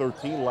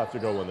 6:13 left to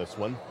go in this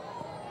one.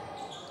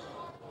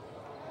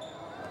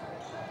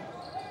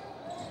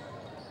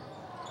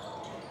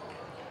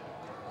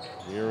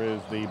 Here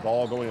is the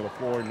ball going to the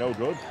floor, no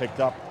good. Picked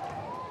up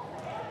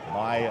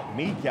by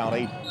Meade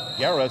County.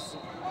 Garris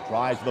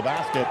drives the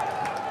basket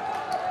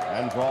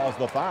and draws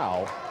the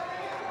foul.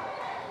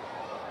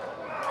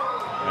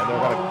 And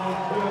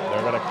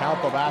they're going to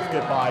count the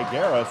basket by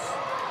Garris.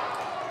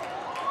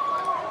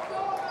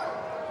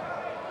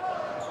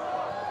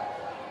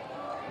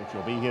 Which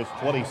will be his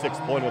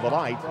 26th point of the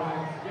night.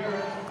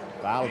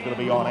 Foul is going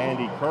to be on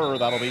Andy Kerr.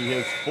 That'll be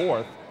his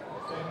 4th.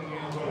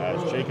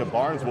 As Jacob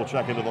Barnes will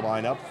check into the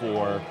lineup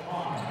for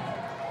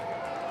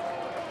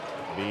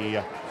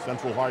the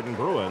Central Hardin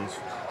Bruins.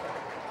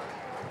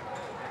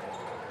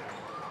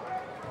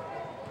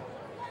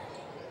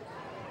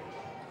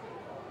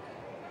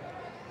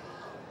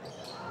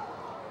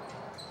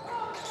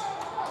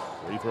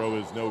 Free throw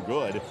is no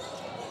good.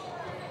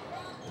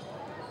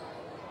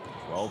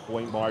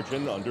 12-point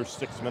margin, under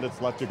 6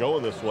 minutes left to go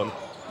in this one.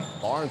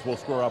 Barnes will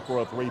score up for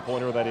a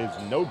three-pointer that is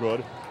no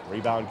good.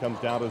 Rebound comes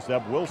down to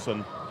Zeb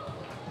Wilson.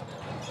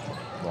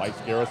 Bryce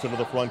Garris into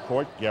the front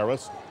court.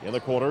 Garris in the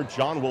corner.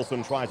 John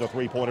Wilson tries a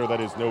three-pointer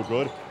that is no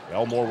good.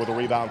 Elmore with a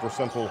rebound for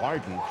Central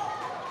Hardin.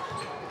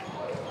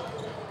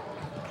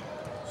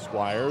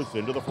 Squires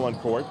into the front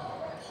court.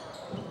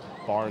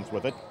 Barnes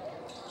with it.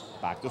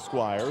 Back to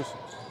Squires.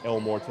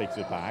 Elmore takes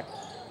it back.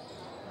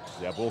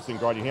 Zeb Wilson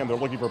guarding him. They're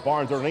looking for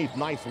Barnes underneath.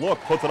 Nice look.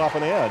 Puts it up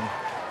and in.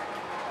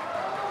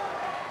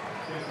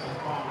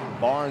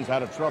 Barnes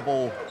had a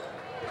trouble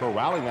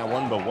corralling that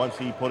one, but once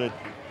he put it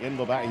in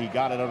the back, he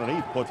got it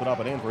underneath, puts it up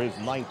and in for his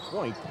 9th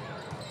point.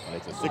 And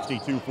it's a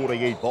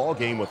 62-48 ball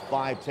game with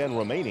 5:10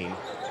 remaining.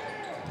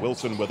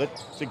 Wilson with it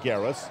to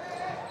Garris.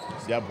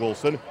 Zeb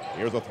Wilson.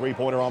 Here's a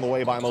three-pointer on the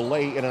way by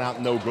Malay. In and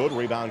out, no good.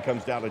 Rebound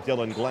comes down to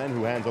Dylan Glenn,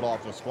 who hands it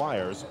off to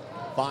Squires.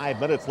 5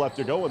 minutes left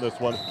to go in this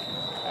one,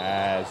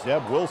 as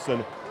Zeb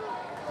Wilson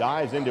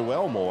dives into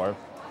Elmore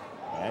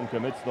and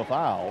commits the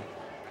foul.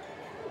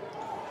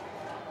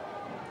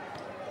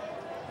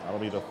 That'll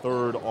be the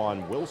 3rd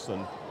on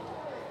Wilson.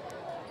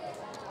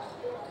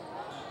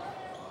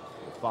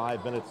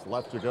 5 minutes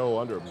left to go,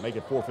 under, make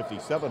it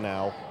 4:57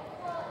 now.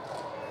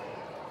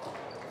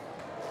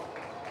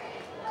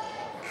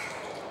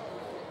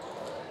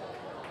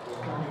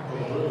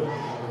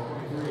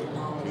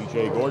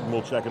 TJ Gordon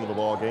will check into the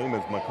ball game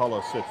as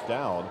McCullough sits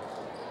down.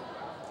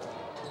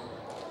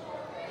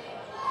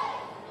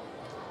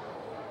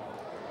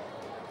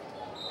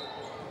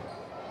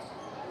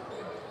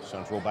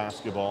 Central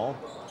basketball.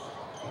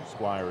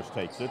 Squires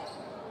takes it.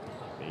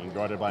 Being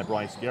guarded by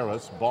Bryce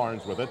Garris.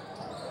 Barnes with it.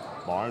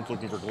 Barnes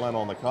looking for Glenn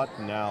on the cut.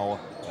 Now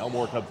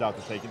Elmore comes out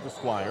to take it to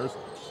Squires.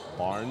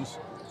 Barnes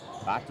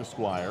back to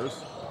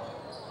Squires.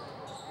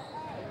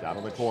 Down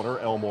in the corner,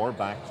 Elmore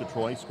back to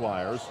Troy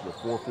Squires with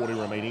 4:40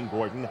 remaining.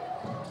 Gordon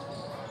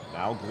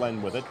Now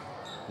Glenn with it.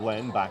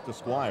 Glenn back to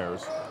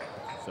Squires.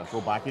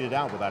 Central backing it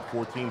out with that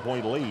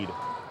 14-point lead.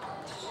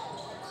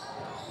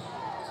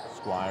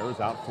 Squires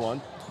out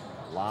front.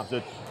 Lobs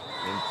it.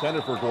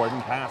 Intended for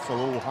Gordon. Pass a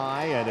little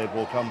high, and it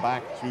will come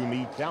back to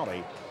Meade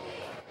County.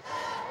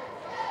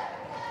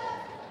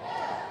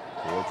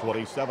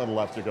 4:27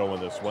 left to go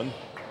in this one.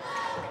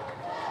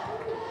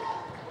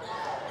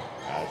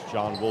 As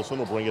John Wilson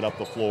will bring it up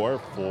the floor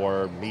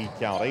for Meade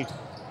County.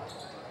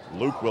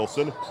 Luke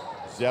Wilson,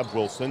 Zeb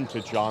Wilson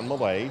to John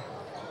Millay.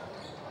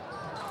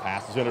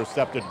 Pass is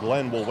intercepted.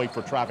 Glenn will wait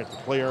for traffic to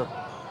clear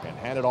and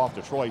hand it off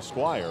to Troy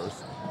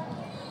Squires.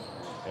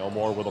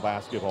 Elmore with the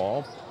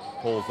basketball.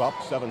 Pulls up,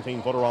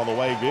 17-footer on the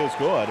way is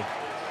good.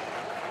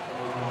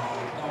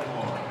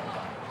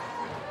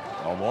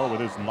 Elmore with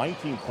his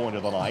 19th point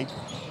of the night.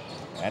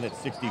 And it's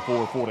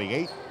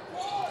 64-48.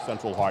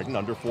 Central Hardin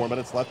under 4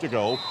 minutes left to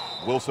go.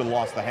 Wilson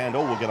lost the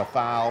handle. Will get a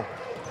foul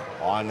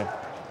on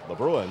the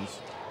Bruins.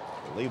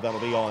 I believe that'll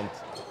be on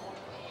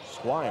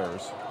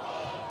Squires.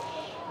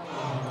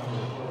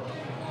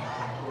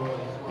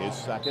 His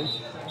second.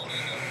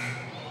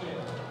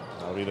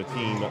 That'll be the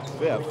team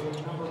fifth.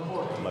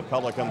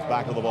 McCullough comes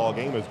back to the ball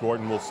game as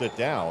Gordon will sit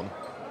down.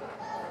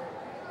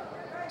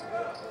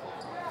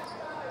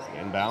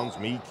 Inbounds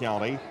Meade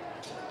County.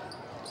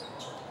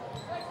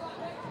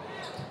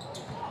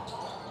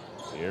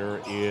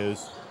 Here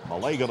is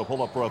Millay going to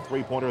pull up for a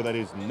three-pointer that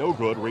is no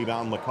good.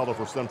 Rebound McCullough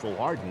for Central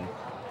Hardin.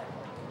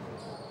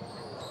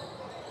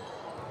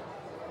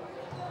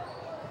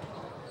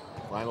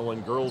 Final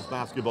in girls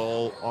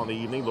basketball on the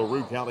evening.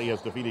 LaRue County has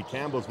defeated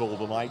Campbellsville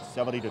tonight,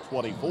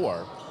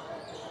 70-24.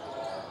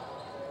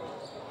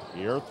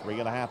 Here,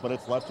 3.5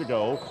 minutes left to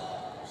go.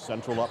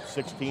 Central up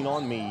 16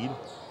 on Meade.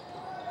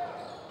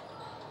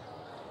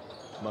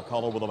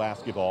 McCullough with the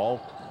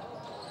basketball.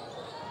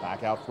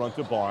 Back out front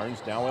to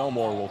Barnes. Now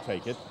Elmore will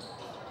take it.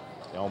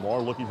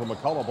 Elmore looking for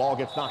McCullough. Ball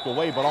gets knocked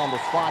away, but on the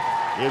spot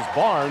is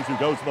Barnes, who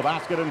goes to the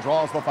basket and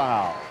draws the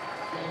foul.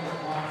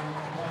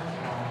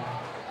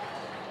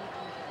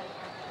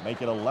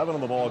 Make it 11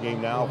 in the ball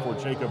game now for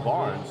Jacob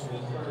Barnes.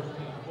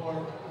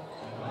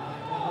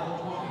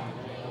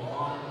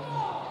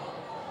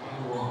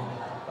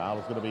 Foul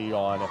is going to be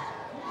on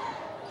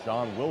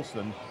John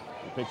Wilson,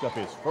 who picks up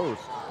his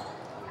first.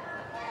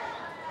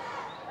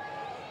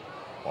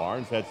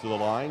 Barnes heads to the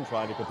line,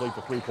 trying to complete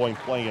the three-point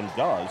play, and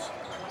does.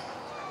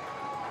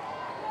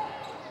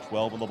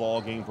 12 in the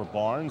ball game for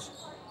Barnes.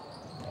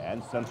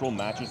 And Central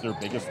matches their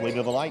biggest lead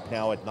of the night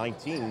now at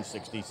 19,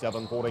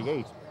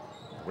 67-48.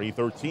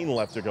 3:13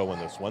 left to go in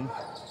this one.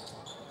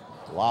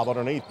 Lob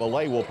underneath.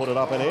 Millay will put it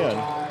up and in.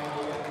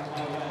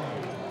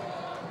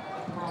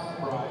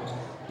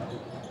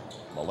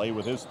 Millay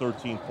with his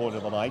 13th point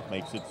of the night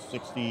makes it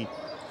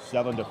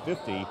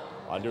 67-50.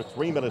 Under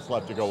 3 minutes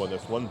left to go in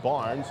this one.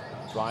 Barnes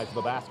drives to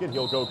the basket.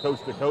 He'll go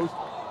coast to coast,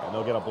 and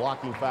they'll get a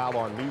blocking foul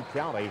on Meade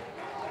County.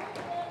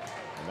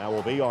 And that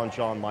will be on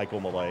John Michael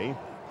Millay.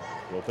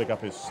 He'll pick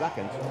up his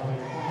second.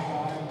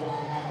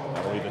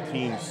 That'll be the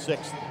team's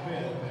sixth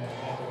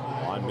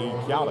on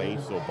Meade County.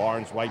 So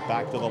Barnes right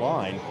back to the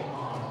line.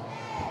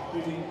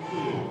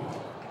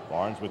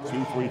 Barnes with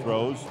 2 free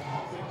throws.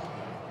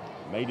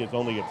 Made his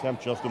only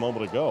attempt just a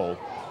moment ago.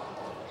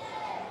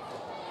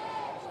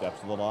 Steps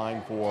to the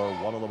line for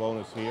one of the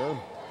bonus here.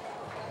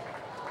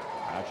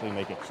 Actually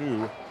make it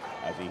 2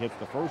 as he hits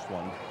the first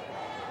one.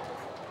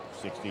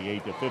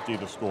 68-50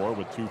 the score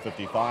with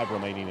 2:55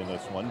 remaining in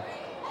this one.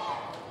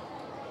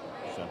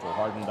 Central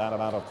Hardin that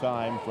amount of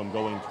time from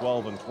going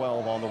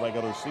 12-12 on the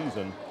regular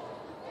season.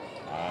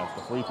 As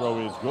the free throw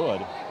is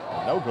good.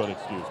 No good,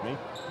 excuse me.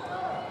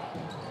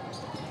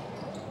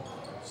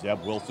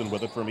 Zeb Wilson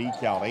with it from Meade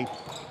County.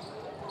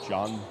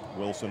 John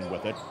Wilson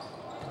with it.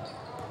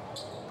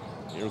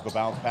 Here's the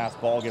bounce pass.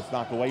 Ball gets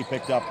knocked away,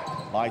 picked up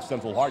by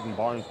Central Hardin.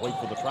 Barnes waits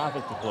for the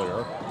traffic to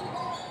clear.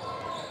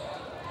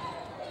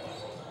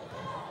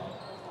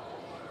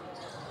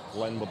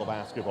 Glenn with the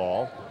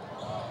basketball.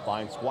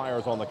 Finds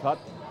Squires on the cut.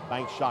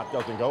 Bank shot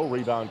doesn't go.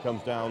 Rebound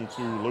comes down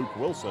to Luke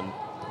Wilson.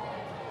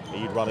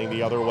 Meade running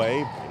the other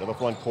way. Into the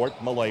front court.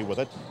 Millay with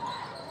it.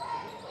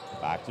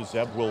 Back to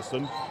Zeb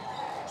Wilson.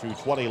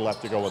 2:20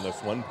 left to go in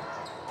this one.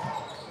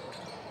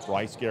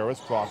 Bryce Garris,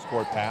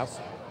 cross-court pass.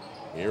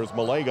 Here's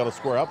Millay, got to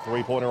square up.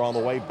 Three-pointer on the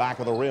way, back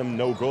of the rim,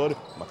 no good.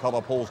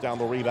 McCullough pulls down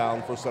the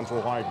rebound for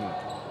Central Hardin.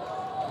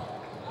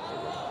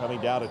 Coming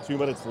down to 2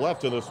 minutes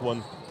left in this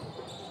one.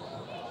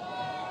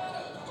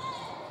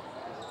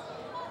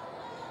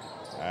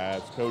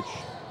 As Coach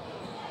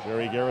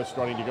Jerry Garris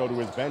starting to go to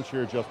his bench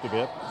here just a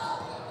bit.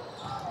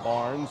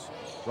 Barnes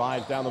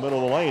drives down the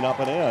middle of the lane, up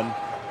and in.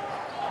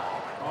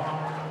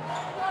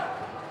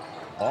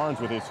 Barnes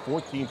with his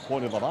 14th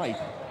point of the night.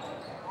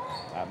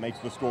 That makes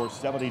the score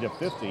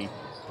 70-50.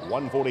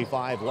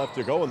 1:45 left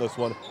to go in this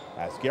one.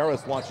 As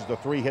Garris launches the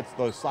three, hits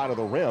the side of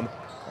the rim,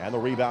 and the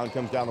rebound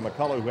comes down to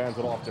McCullough, who hands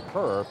it off to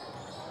Kerr.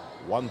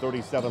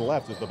 1:37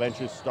 left as the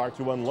benches start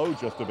to unload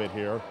just a bit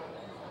here.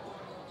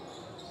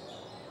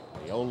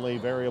 The only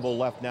variable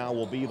left now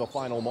will be the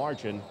final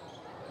margin.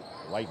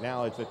 Right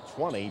now it's at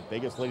 20.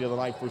 Biggest lead of the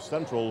night for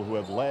Central, who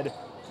have led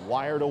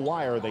wire to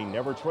wire. They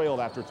never trailed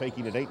after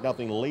taking an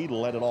 8-0 lead and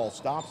let it all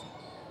stop.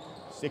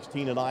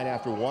 16-9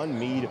 after one.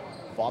 Meade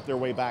fought their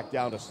way back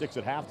down to 6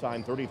 at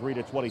halftime,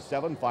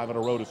 33-27. 5 in a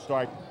row to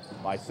start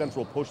by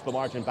Central. Pushed the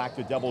margin back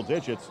to double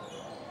digits.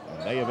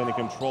 And they have been in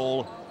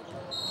control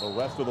the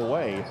rest of the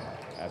way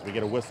as we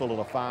get a whistle and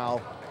a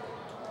foul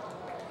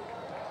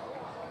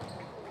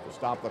to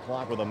stop the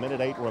clock with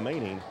 1:08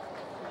 remaining.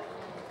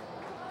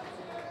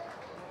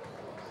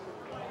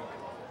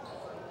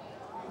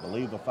 I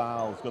believe the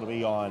foul is going to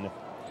be on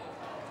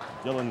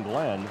Dylan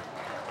Glenn,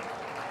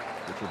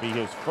 which will be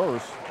his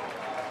first,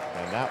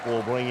 and that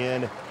will bring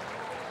in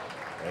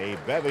a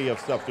bevy of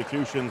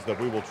substitutions that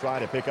we will try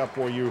to pick up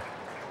for you.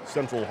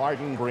 Central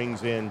Hardin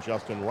brings in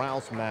Justin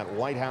Rouse, Matt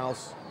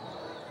Whitehouse,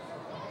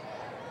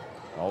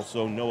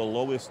 also Noah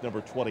Lois,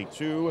 number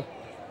 22,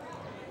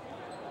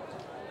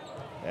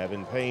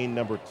 Evan Payne,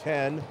 number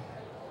 10,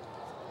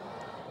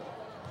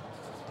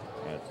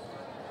 and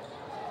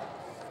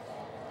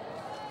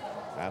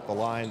at the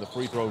line, the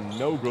free throw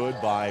no good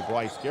by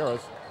Bryce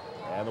Garris,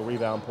 and the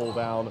rebound pulled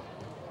down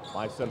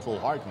by Central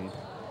Hardin.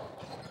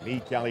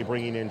 Meade County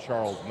bringing in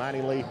Charles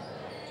Mattingly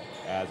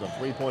as a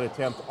three-point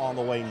attempt on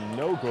the way,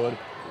 no good.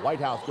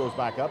 Whitehouse goes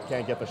back up,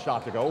 can't get the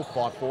shot to go,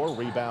 fought for,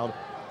 rebound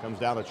comes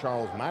down to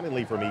Charles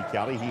Mattingly for Meade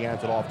County. He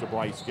hands it off to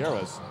Bryce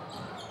Garris.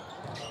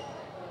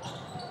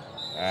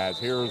 As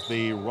here's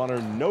the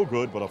runner, no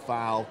good, but a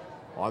foul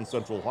on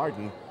Central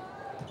Hardin.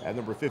 And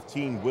number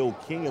 15, Will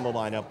King, in the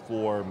lineup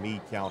for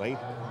Meade County.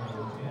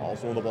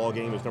 Also in the ball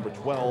game is number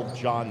 12,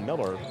 John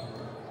Miller.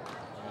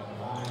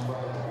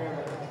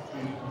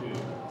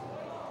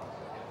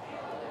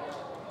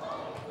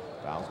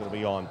 Foul's going to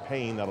be on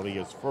Payne. That'll be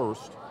his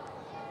first.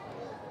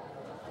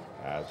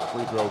 As the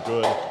free throw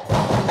good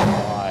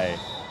by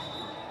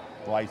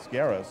Bryce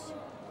Garris.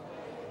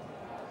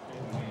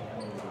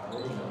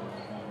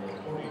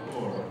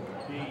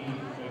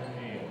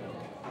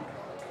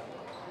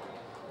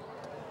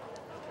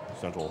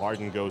 Central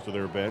Hardin goes to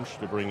their bench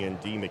to bring in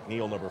D.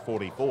 McNeil, number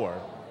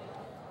 44.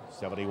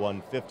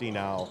 71-50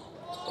 now,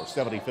 or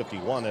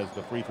 70-51 as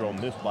the free throw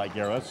missed by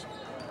Garris.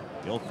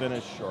 He'll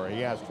finish, or he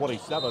has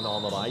 27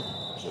 on the night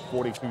with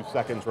 42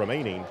 seconds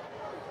remaining.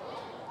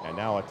 And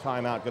now a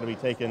timeout going to be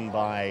taken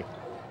by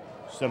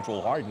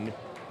Central Hardin.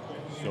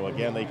 So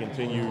again, they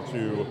continue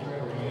to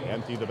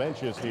empty the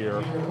benches here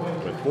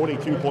with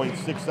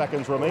 42.6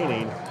 seconds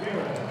remaining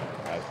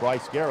as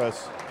Bryce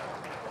Garris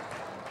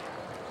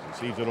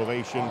receives an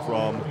ovation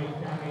from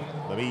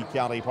the Meade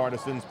County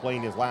Partisans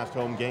playing his last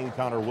home game.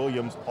 Connor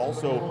Williams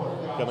also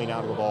coming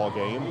out of the ball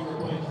game.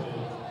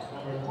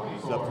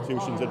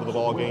 Substitutions into the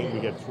ball game.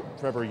 We get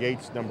Trevor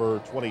Yates, number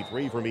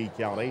 23 for Meade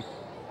County.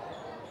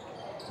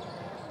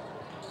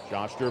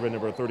 Josh Durbin,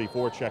 number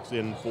 34, checks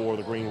in for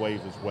the Green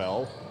Waves as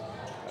well.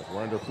 As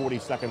we're under 40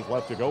 seconds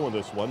left to go in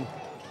this one.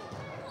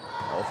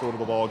 Also into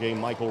the ball game,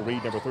 Michael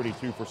Reed, number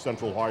 32 for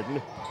Central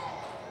Hardin.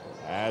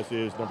 As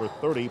is number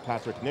 30,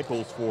 Patrick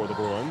Nichols for the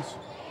Bruins.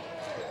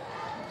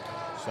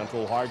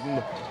 Central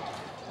Hardin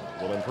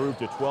will improve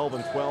to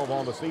 12-12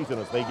 on the season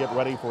as they get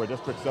ready for a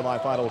district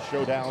semifinal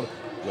showdown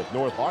with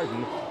North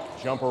Hardin.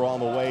 Jumper on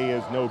the way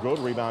is no good.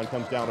 Rebound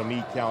comes down to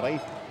Meade County.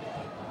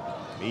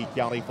 Meade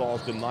County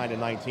falls to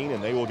 9-19,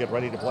 and they will get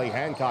ready to play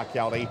Hancock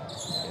County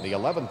in the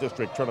 11th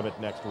district tournament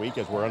next week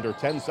as we're under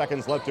 10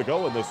 seconds left to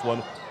go in this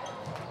one.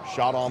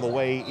 Shot on the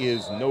way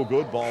is no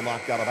good. Ball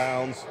knocked out of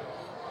bounds.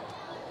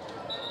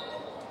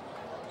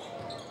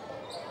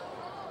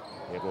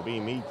 It will be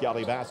Meade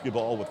County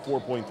basketball with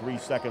 4.3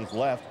 seconds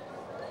left.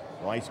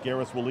 Bryce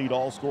Garris will lead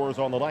all scorers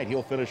on the night.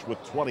 He'll finish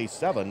with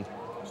 27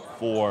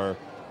 for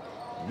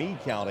Meade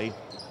County.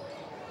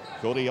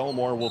 Cody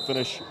Elmore will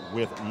finish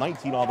with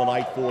 19 on the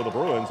night for the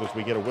Bruins as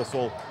we get a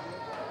whistle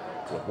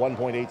with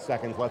 1.8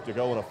 seconds left to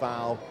go and a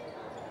foul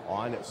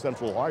on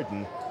Central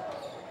Hardin.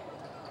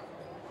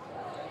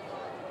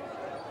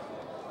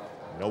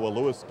 Noah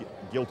Lewis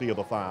guilty of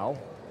the foul.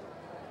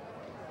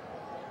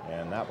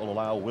 And that will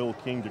allow Will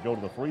King to go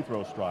to the free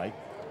throw strike.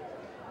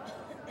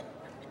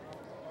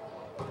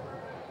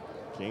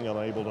 King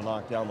unable to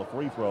knock down the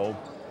free throw.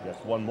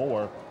 Gets one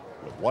more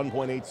with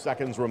 1.8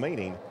 seconds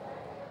remaining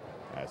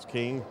as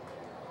King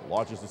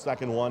launches the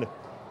second one.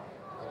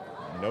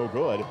 No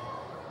good.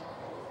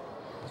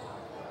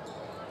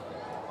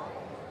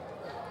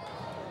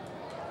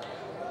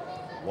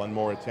 One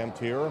more attempt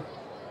here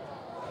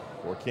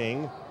for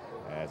King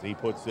as he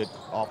puts it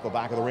off the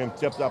back of the rim,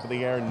 tipped up in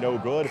the air, no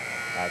good.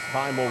 As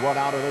time will run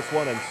out of this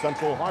one, and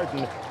Central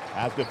Hardin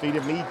has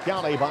defeated Meade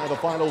County by the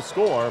final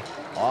score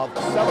of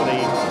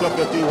 70-51.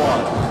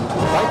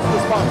 Thanks to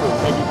the sponsors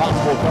making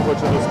possible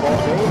coverage of this ball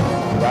game.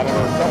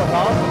 Radinger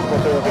Telecom,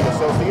 Therapy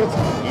Associates,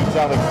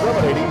 E-Town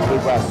Exterminating,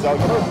 Bluegrass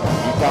Cellular,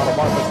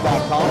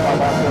 E-TownApartments.com, by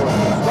Last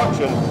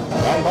Construction,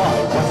 and by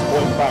West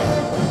Point Bank.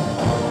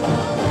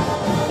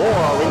 For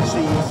our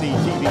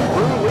HCEC-TV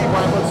crew, Lee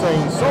Bramlett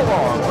saying so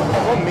long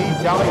from Meade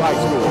County High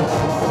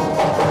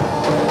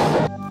School.